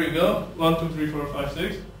 there you go. 1, 2, 3, 4, 5,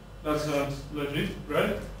 6. That sounds legit,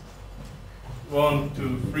 right? 1,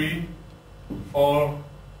 2, 3, 4,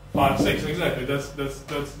 5, 6. Exactly. That's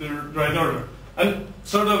the right order. And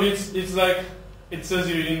sort of it's like it says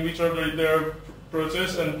you in which order they are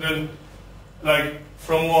processed, and then like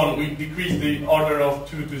from 1 we decrease the order of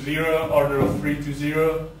 2 to 0, order of 3 to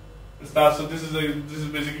 0, and stuff. So this is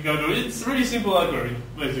basically how to do it. It's a really simple algorithm,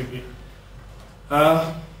 basically.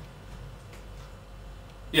 Yeah,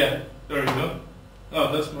 there you go.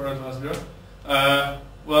 Oh, that's more advanced graph.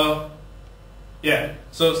 Well, yeah.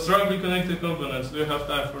 So strongly connected components. Do you have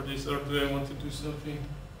time for this, or do I want to do something?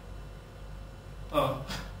 Oh,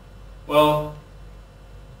 well,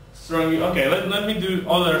 strongly. Okay, let me do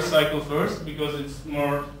Euler cycle first because it's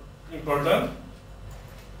more important.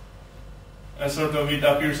 And sort of it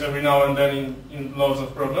appears every now and then in lots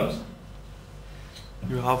of problems.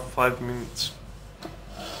 You have 5 minutes.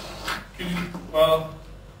 Well,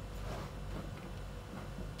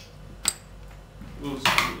 we'll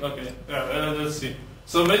see. Okay, yeah, let's see.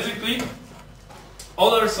 So basically,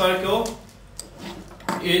 Euler cycle,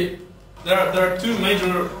 there are two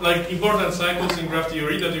major important cycles in graph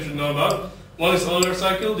theory that you should know about. One is Euler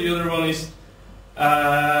cycle, the other one is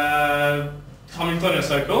Hamiltonian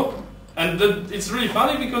cycle. And it's really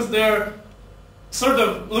funny because they're sort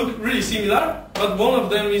of look really similar, but one of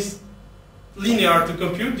them is linear to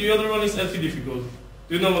compute, the other one is NP difficult.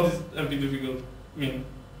 Do you know what does NP difficult mean?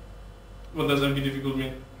 What does NP difficult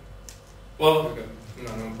mean? Well,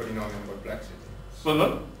 non-polynomial complexity.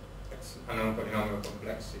 What? It's a non-polynomial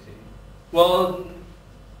complexity. Well,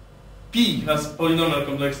 P has polynomial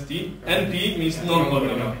complexity, NP means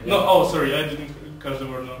non-polynomial. Yeah. No, oh, sorry, I didn't catch the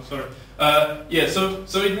word. No, sorry. Yeah, so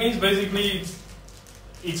it means basically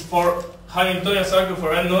it's for Hamiltonian cycle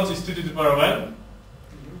for n nodes is 2 to the power of n,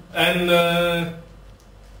 and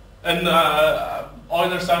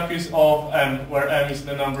Euler circuits of M, where M is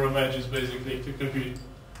the number of edges basically to compute.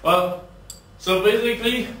 Well, so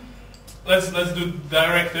basically, let's do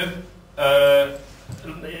directed,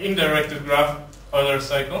 indirected graph Euler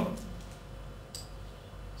cycle.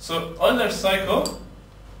 So Euler cycle,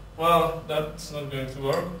 well, that's not going to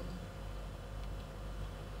work.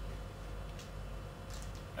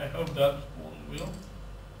 I hope that one will.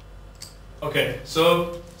 Okay,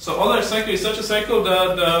 so Euler cycle is such a cycle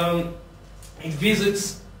that it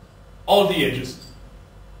visits all the edges,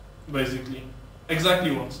 basically,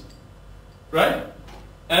 exactly once, right?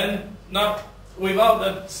 And now, without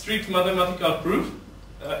that strict mathematical proof,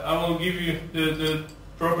 I will give you the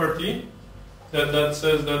property that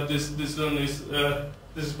says that this one is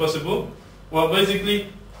this is possible. Well, basically,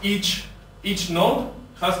 each node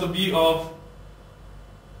has to be of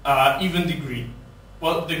even degree.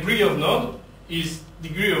 Well, degree of node is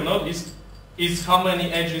how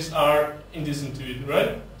many edges are adjacent to it,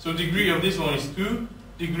 right? So degree of this one is 2,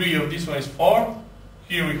 degree of this one is 4.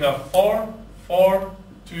 Here we have 4, 4,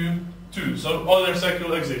 2, 2. So Euler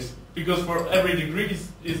cycle exists because for every degree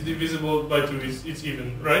is divisible by 2. It's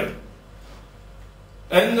even, right?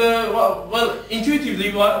 And well,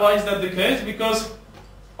 intuitively, why is that the case? Because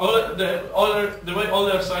the way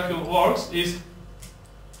Euler cycle works is,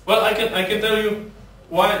 well, I can tell you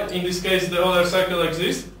why in this case the Euler cycle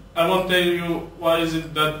exists. I won't tell you why is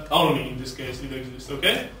it that only in this case it exists.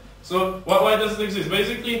 Okay? So why does it exist?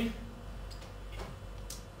 Basically,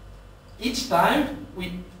 each time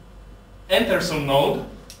we enter some node,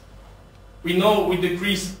 we know we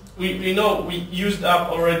decrease. We know we used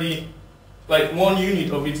up already like 1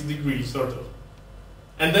 unit of its degree, sort of.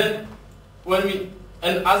 And then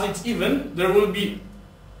and as it's even, there will be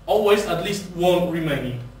always at least 1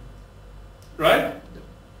 remaining, right?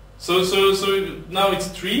 So now it's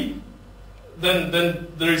 3. Then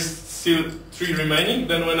there is still 3 remaining.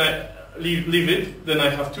 Then when I leave it, then I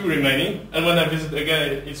have 2 remaining. And when I visit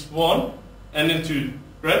again, it's 1, and then 2,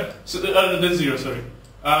 right? So then 0. Sorry.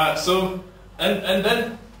 And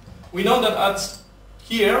then we know that at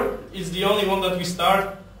here is the only one that we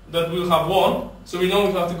start that will have 1. So we know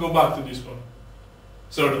we have to go back to this one,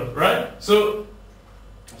 sort of, right? So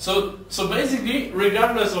basically,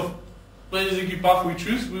 regardless of path we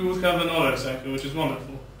choose, we would have an Euler cycle, which is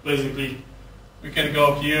wonderful. Basically, we can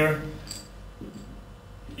go here,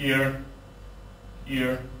 here,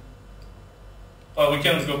 here. Well, we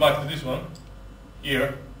cannot go back to this one.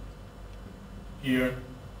 Here, here,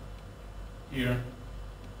 here,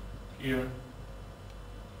 here,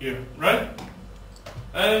 here, right?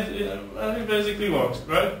 And it basically works,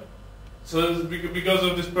 right? So because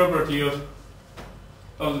of this property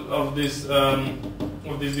of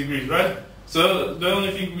these degrees, right? So the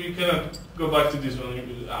only thing we cannot go back to this one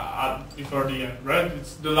before the end, right?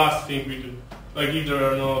 It's the last thing we do. Like if there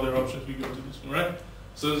are no other options, we go to this one, right?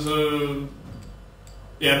 So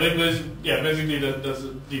yeah, basically that's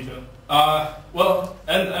a detail. Well,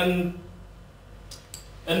 and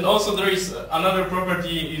also there is another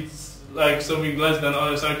property. It's like something less than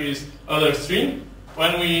Euler cycle is Euler string.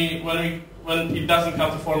 When it doesn't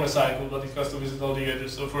have to form a cycle, but it has to visit all the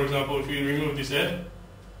edges. So for example, if we remove this edge,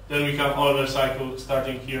 then we have Euler cycle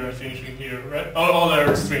starting here and finishing here, right?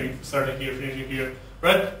 Euler string starting here, finishing here,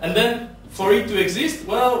 right? And then for it to exist,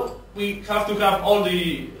 well, we have to have all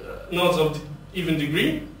the nodes of even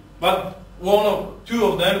degree, but 2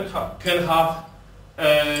 of them can have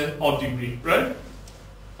odd degree, right?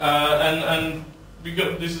 And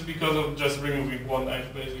because this is because of just removing one edge,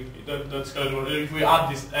 basically. That's kind of, if we add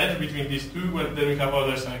this edge between these 2, well, then we have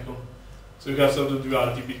Euler cycle. So we have sort of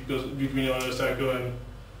duality between Euler cycle and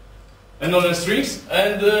Euler strings.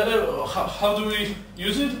 And how do we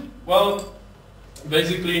use it? Well,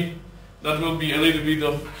 basically, that will be a little bit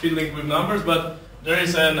of fiddling with numbers, but there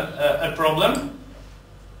is a problem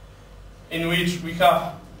in which we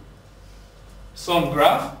have some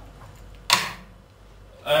graph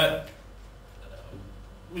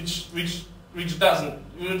which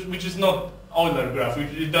is not Euler graph.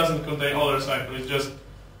 It doesn't contain Euler cycle. It's just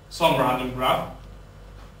some random graph,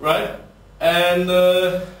 right? And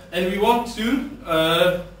we want to.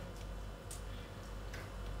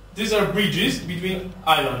 These are bridges between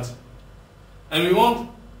islands, and we want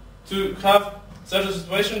to have such a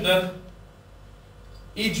situation that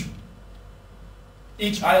each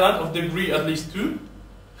island of degree at least 2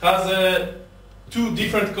 has 2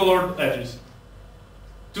 different colored edges.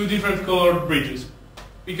 2 different colored bridges,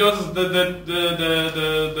 because the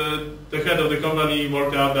head of the company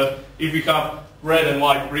worked out that if we have red and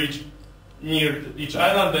white bridge, near each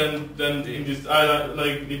island, then in this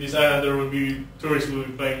island, there will be tourists will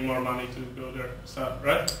be paying more money to go there, stuff,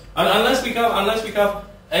 right? And unless we have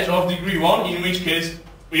edge of degree 1, in which case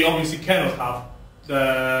we obviously cannot have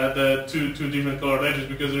the two different colored edges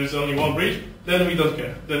because there is only one bridge. Then we don't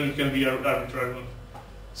care. Then it can be an arbitrary one.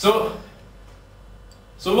 So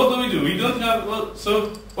what do? We don't have well.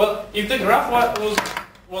 If the graph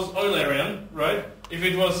was Eulerian, right? If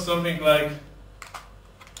it was something like,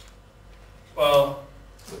 well,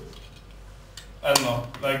 I don't know,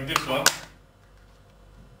 like this one,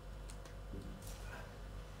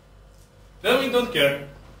 then we don't care,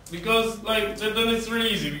 because then it's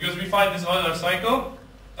really easy, because we find this Euler cycle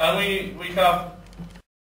and we have,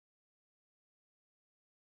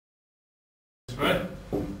 right?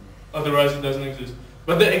 Otherwise it doesn't exist.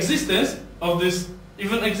 But the existence of this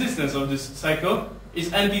cycle is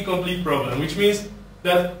NP-complete problem, which means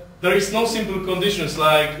that there is no simple conditions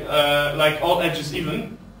like all edges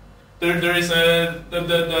even. There is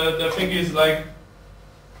the thing is like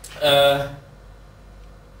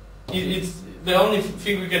it's the only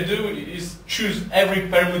thing we can do is choose every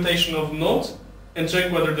permutation of nodes and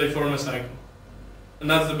check whether they form a cycle, and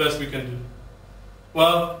that's the best we can do.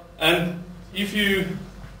 Well, and if you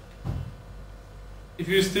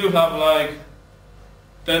still have like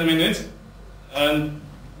 10 minutes and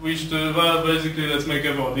wish to, well, basically let's make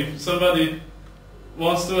a vote. If somebody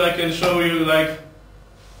wants to, I can show you like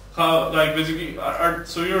how, like basically,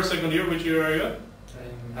 so you're second year, which year are you?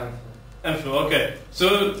 I'm MPhil, okay.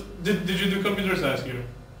 So did you do computer science here?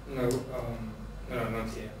 No, not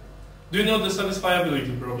yet. Do you know the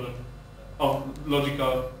satisfiability problem of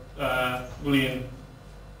logical Boolean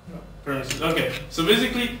premises? Okay. So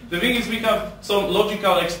basically, the thing is we have some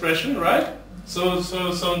logical expression, right? So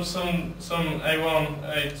some A1,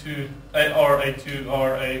 A2, or A2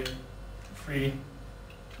 or A3.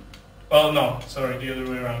 Well, no, sorry, the other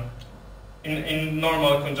way around. In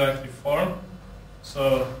normal conjunctive form.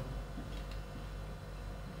 So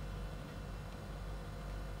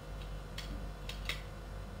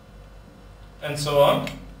and so on,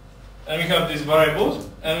 and we have these variables,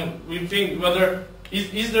 and we think whether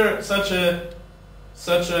is there such a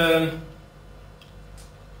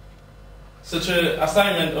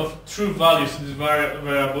assignment of true values to these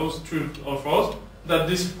variables, true or false, that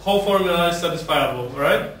this whole formula is satisfiable,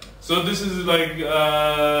 right? So this is like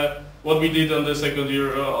what we did on the second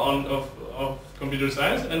year of computer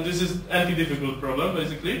science, and this is anti-difficult problem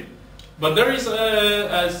basically. But there is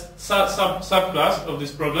a subclass of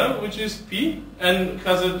this problem, which is P, and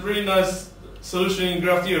has a really nice solution in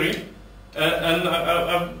graph theory. And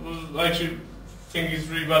I actually think it's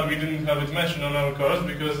really bad we didn't have it mentioned on our course,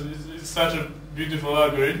 because it's such a beautiful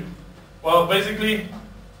algorithm. Well, basically,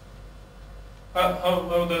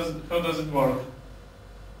 how does it work?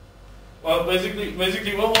 Well, basically,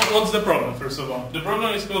 what's the problem? First of all, the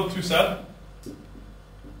problem is called 2SAT,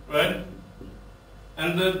 right?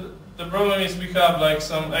 And the problem is we have like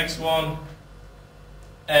some x1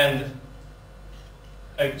 and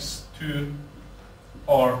x2,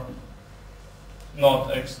 or not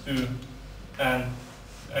x2 and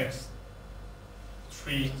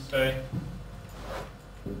x3, say,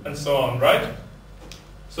 and so on, right?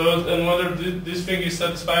 So, and whether this thing is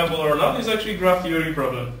satisfiable or not is actually a graph theory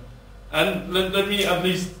problem. And let me at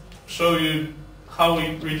least show you how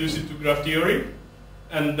we reduce it to graph theory.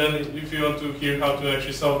 And then if you want to hear how to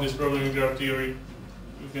actually solve this problem in graph theory,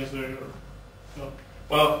 you can say, or no.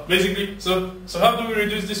 Well, basically, so how do we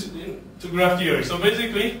reduce this to graph theory? So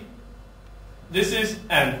basically, this is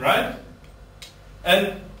n, right?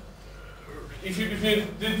 And if you did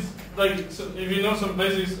like, so if you know some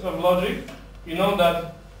basics of logic, you know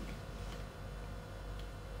that.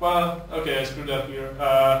 Well, okay, I screwed up here.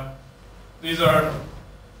 These are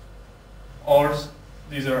ors,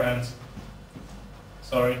 these are n's.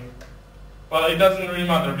 Sorry. Well, it doesn't really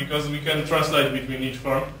matter because we can translate between each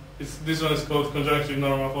form. This one is called conjunctive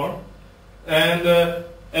normal form. And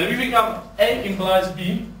if we have A implies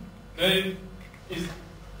B, then it is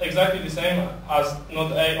exactly the same as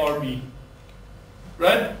not A or B.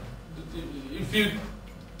 Right? If you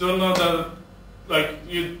don't know that, like,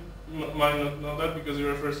 you might not know that because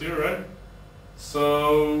you're a first year, right?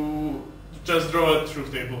 So just draw a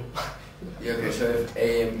truth table. Yeah, okay, so if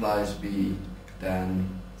A implies B, then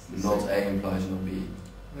not A implies not B.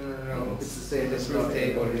 No, It's the same. It's not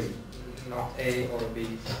A or B. Not A or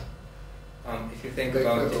B. If you think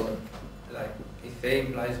about it, like if A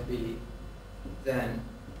implies B, then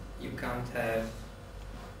you can't have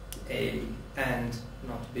A and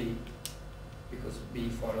not B, because B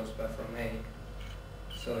follows from A.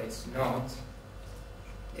 So it's not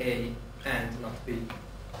A and not B.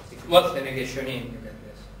 If you put the negation in, you get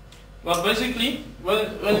this. Well, basically, when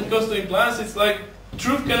it comes to implies, it's like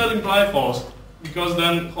truth cannot imply false, because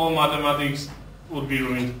then whole mathematics would be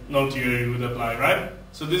ruined, no theory would apply, right?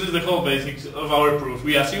 So this is the whole basics of our proof.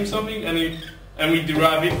 We assume something and we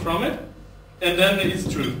derive it from it, and then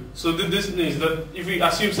it's true. So this means that if we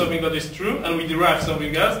assume something that is true and we derive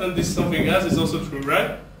something else, then this something else is also true,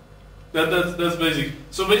 right? That's basic.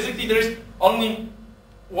 So basically there is only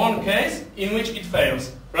one case in which it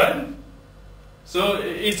fails, right? So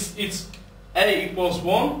it's A equals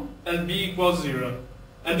 1 and B equals 0.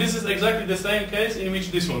 And this is exactly the same case in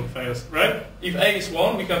which this one fails, right? If A is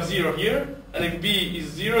 1, we have 0 here, and if B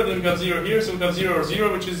is 0, then we have 0 here, so we have 0 or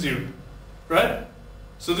 0, which is 0, right?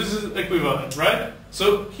 So this is equivalent, right?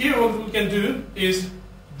 So here what we can do is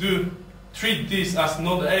treat this as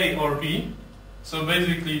not A or B. So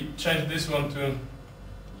basically change this one to,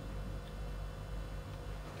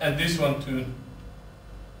 and this one to,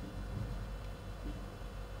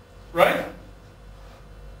 right?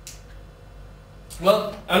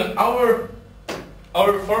 Well, and our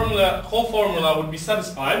formula, whole formula would be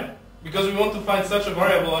satisfied because we want to find such a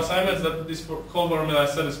variable assignments that this whole formula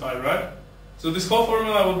is satisfied, right? So this whole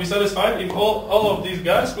formula will be satisfied if all of these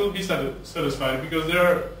guys will be satisfied because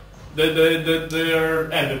they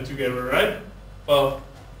are ended together, right? Well,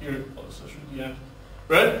 here also should be end,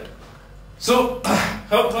 right? So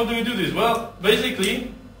how do we do this? Well,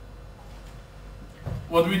 basically,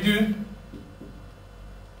 what we do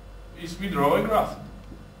is we draw a graph,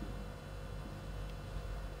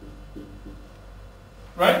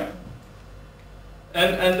 right?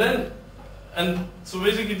 And so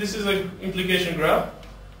basically this is an implication graph,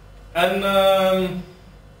 and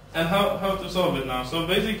how to solve it now? So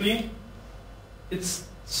basically, it's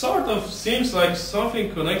sort of seems like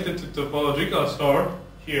something connected to topological sort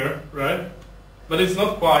here, right? But it's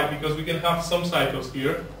not quite because we can have some cycles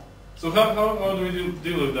here. So how do we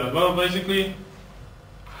deal with that? Well, basically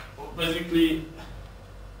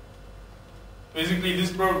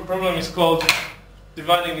this problem is called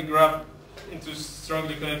dividing the graph into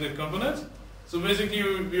strongly connected components. So basically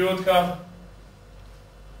we would have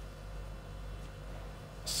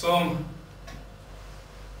some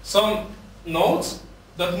nodes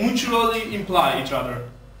that mutually imply each other.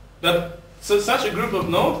 So such a group of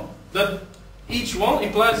nodes that each one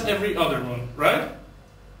implies every other one, right?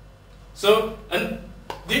 So, and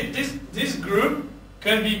this group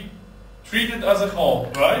can be treated as a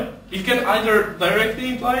whole, right? It can either directly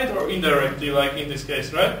imply it or indirectly, like in this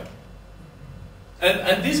case, right?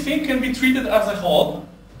 And this thing can be treated as a whole,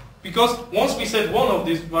 because once we set one of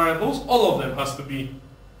these variables, all of them has to be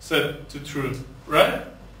set to true, right?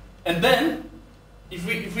 And then, if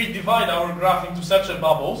we divide our graph into such a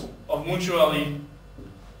bubbles of mutually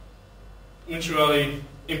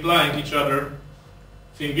implying each other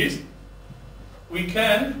thingies, we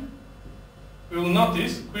will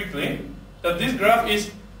notice quickly that this graph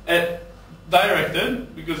is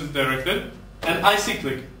directed, because it's directed, and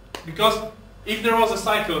acyclic. Because if there was a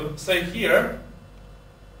cycle, say here,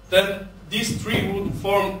 then these three would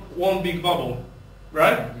form one big bubble,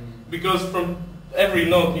 right? Because from every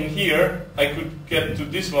node in here, I could get to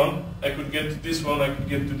this one, I could get to this one, I could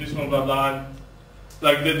get to this one, blah blah, and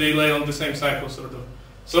like they lay on the same cycle, sort of.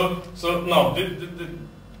 So no,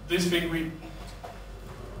 this thing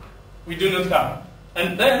we do not have.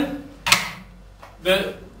 And then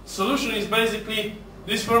the solution is basically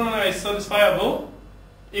this formula is satisfiable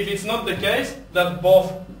if it's not the case that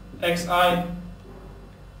both xi,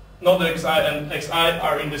 not xi and xi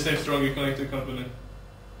are in the same strongly connected component.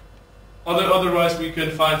 Otherwise, we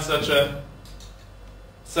can find such a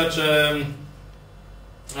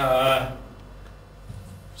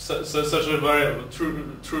variable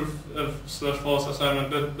truth/false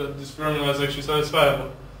assignment that this formula is actually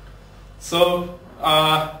satisfiable. So,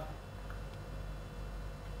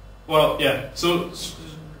 well, yeah. So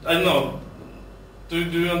I don't know. Do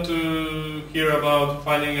you want to hear about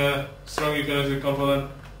finding a strongly connected component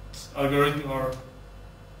algorithm, or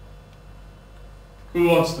who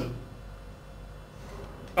wants to?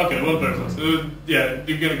 Okay, one person. So, yeah,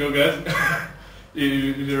 you're gonna go, guys.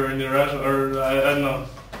 You're in a rush, or I don't know.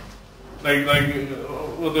 Like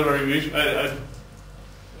whatever you wish. I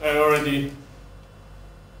already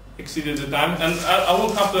exceeded the time, and I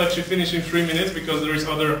will have to actually finish in 3 minutes because there is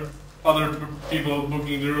other people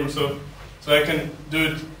booking the room. So I can do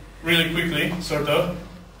it really quickly, sort of.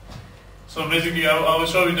 So basically, I will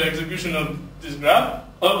show you the execution of this graph,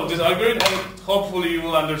 of this algorithm, and hopefully you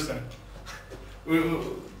will understand. We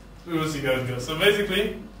will see how it goes. So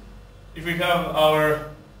basically, if we have our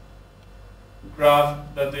graph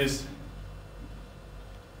that is,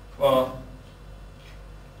 well,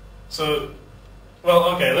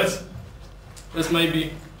 well, okay, let's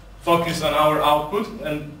maybe focus on our output,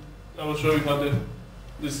 and I will show you how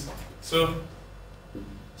this. So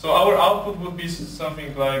our output would be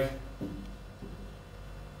something like,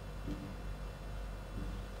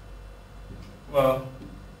 well,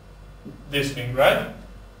 this thing, right?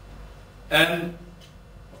 And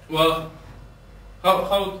well,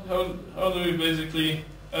 how do we basically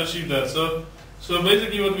achieve that? So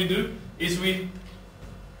basically, what we do is we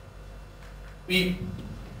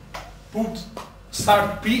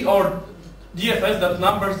start P or DFS that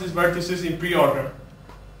numbers these vertices in pre-order,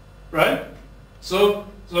 right?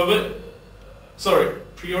 Sorry,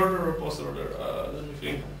 pre-order or post-order? Let me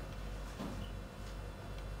think.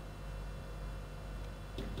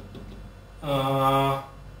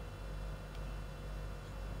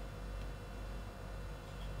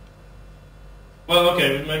 Well,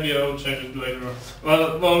 okay, maybe I will change it later on.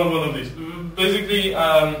 Well, one of these. Basically,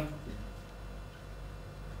 yeah,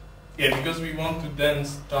 because we want to then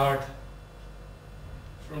start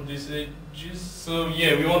from these edges. So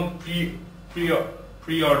yeah, we want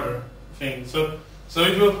pre-order thing. So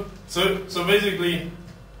it will. So basically,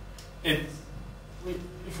 if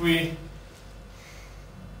we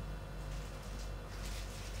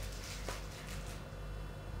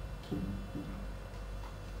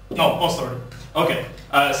no post-order. Okay,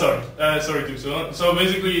 sorry too soon. So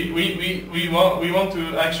basically, we want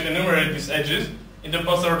to actually enumerate these edges in the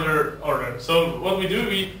post-order order. So what we do,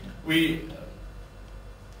 we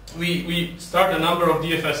start a number of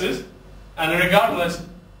DFSs, and regardless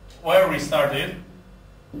where we started,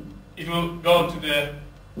 it will go to the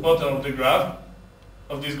bottom of the graph,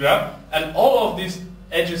 of this graph, and all of these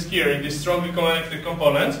edges here in this strongly connected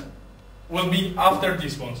components will be after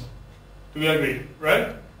these ones. Do we agree,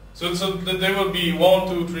 right? So there will be 1,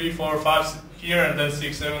 2, 3, 4, 5 here, and then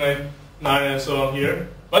 6, 7, 8, 9, and so on here.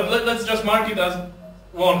 But let's just mark it as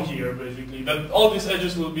 1 here, basically. That all these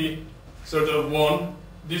edges will be sort of 1,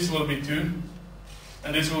 this will be 2,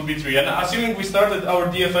 and this will be 3. And assuming we started our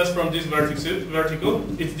DFS from this vertical,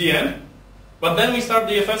 it's the end. But then we start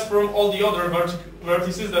DFS from all the other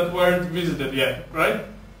vertices that weren't visited yet, right?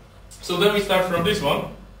 So then we start from this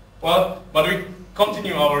one. Well, but we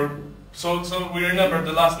continue our. So we remember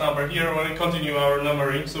the last number here when we continue our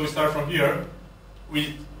numbering. So we start from here.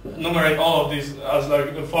 We enumerate all of these as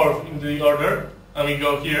like a fourth in the order, and we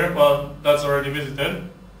go here. Well, that's already visited,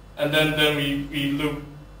 and then we look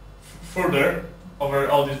further over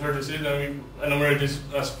all these vertices, and we enumerate this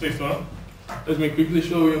as fifth one. Let me quickly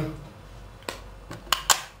show you.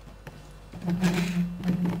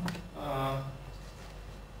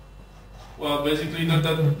 Well, basically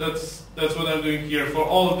that's what I'm doing here. For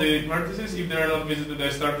all of the vertices, if they are not visited, I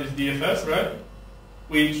start this DFS, right?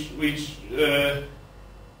 Which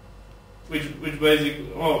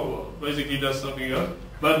basically does something else.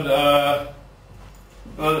 But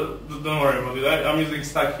well, don't worry about it. I'm using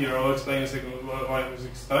stack here. I'll explain in a second why I'm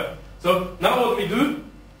using stack. So now what we do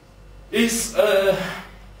is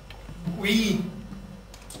we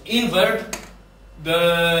invert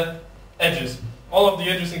the edges. All of the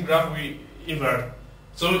edges in graph we invert.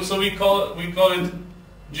 So we call it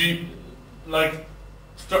G, like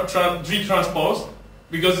G transpose,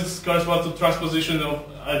 because it corresponds to transposition of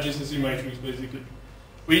adjacency matrix, basically.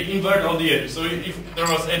 We invert all the edges. So if there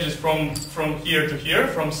was edges from here to here,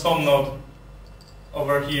 from some node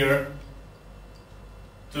over here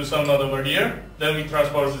to some node over here, then we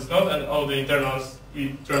transpose this node, and all the internals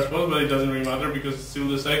we transpose, but it doesn't really matter because it's still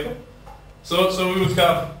the cycle. So we would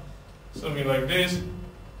have something like this,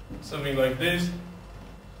 something like this,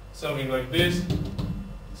 something like this,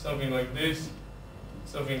 something like this,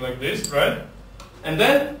 something like this, right? And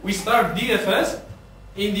then we start DFS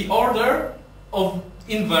in the order of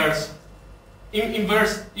inverse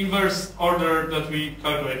order that we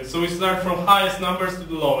calculated. So we start from highest numbers to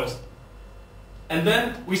the lowest. And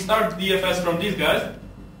then we start DFS from these guys,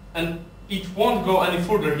 and it won't go any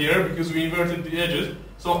further here because we inverted the edges.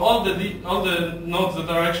 So all the nodes that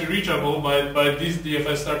are actually reachable by this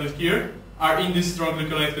DFS started here are in this strongly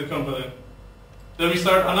connected component. Then we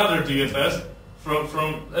start another DFS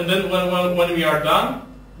and then when we are done,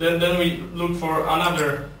 then we look for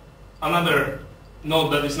another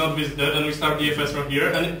node that is not visited, and we start DFS from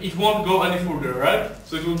here, and it won't go any further, right?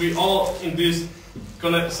 So it will be all in this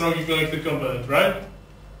strongly connected component, right?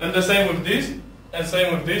 And the same with this, and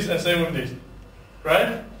same with this, and same with this,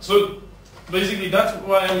 right? So basically that's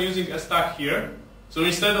why I'm using a stack here. So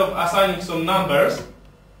instead of assigning some numbers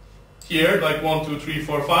here, like 1, 2, 3,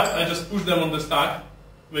 4, 5, I just push them on the stack.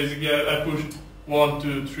 Basically I push 1,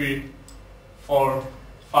 2, 3, 4,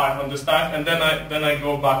 5 on the stack, and then I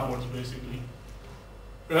go backwards, basically.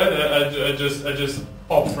 right? I just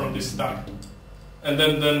pop from this stack, and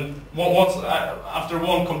then once after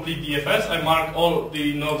one complete DFS, I mark all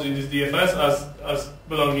the nodes in this DFS as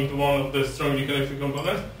belonging to one of the strongly connected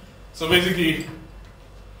components. So basically,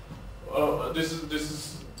 this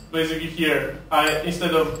is basically here.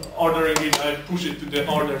 Instead of ordering it, I push it to the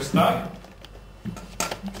order stack,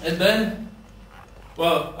 and then,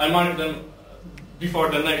 well, I mark them before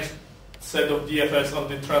the next set of DFS of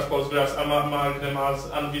the transpose graphs. I mark them as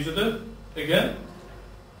unvisited again.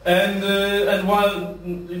 And while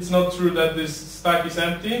it's not true that this stack is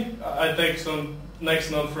empty, I take some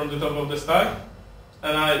next node from the top of the stack,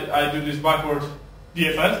 and I do this backward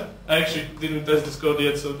DFS. I actually didn't test this code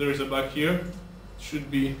yet, so there is a bug here.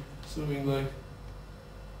 Should be something like,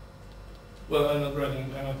 well, I'm not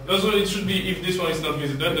writing. Also, it should be, if this one is not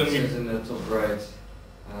visited, then it says in the top right,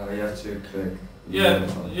 you have to click. Yeah,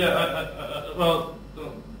 well,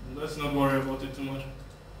 let's not worry about it too much.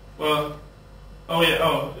 Well, oh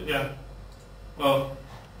yeah. Well,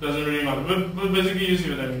 doesn't really matter. But basically, you see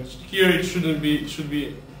what I mean. Here it should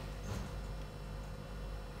be.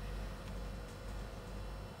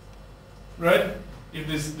 Right? If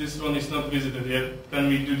this one is not visited yet, then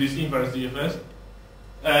we do this inverse DFS,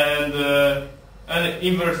 and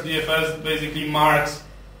inverse DFS basically marks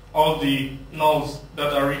all the nodes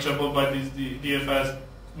that are reachable by this DFS,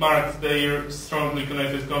 marks their strongly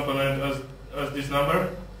connected component as this number,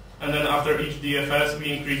 and then after each DFS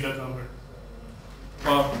we increase that number.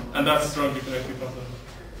 Well, and that's strongly connected component,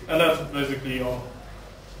 and that's basically all.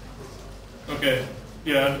 Okay,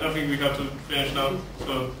 yeah, I think we have to finish now.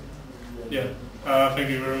 So, yeah, thank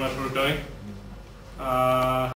you very much for coming.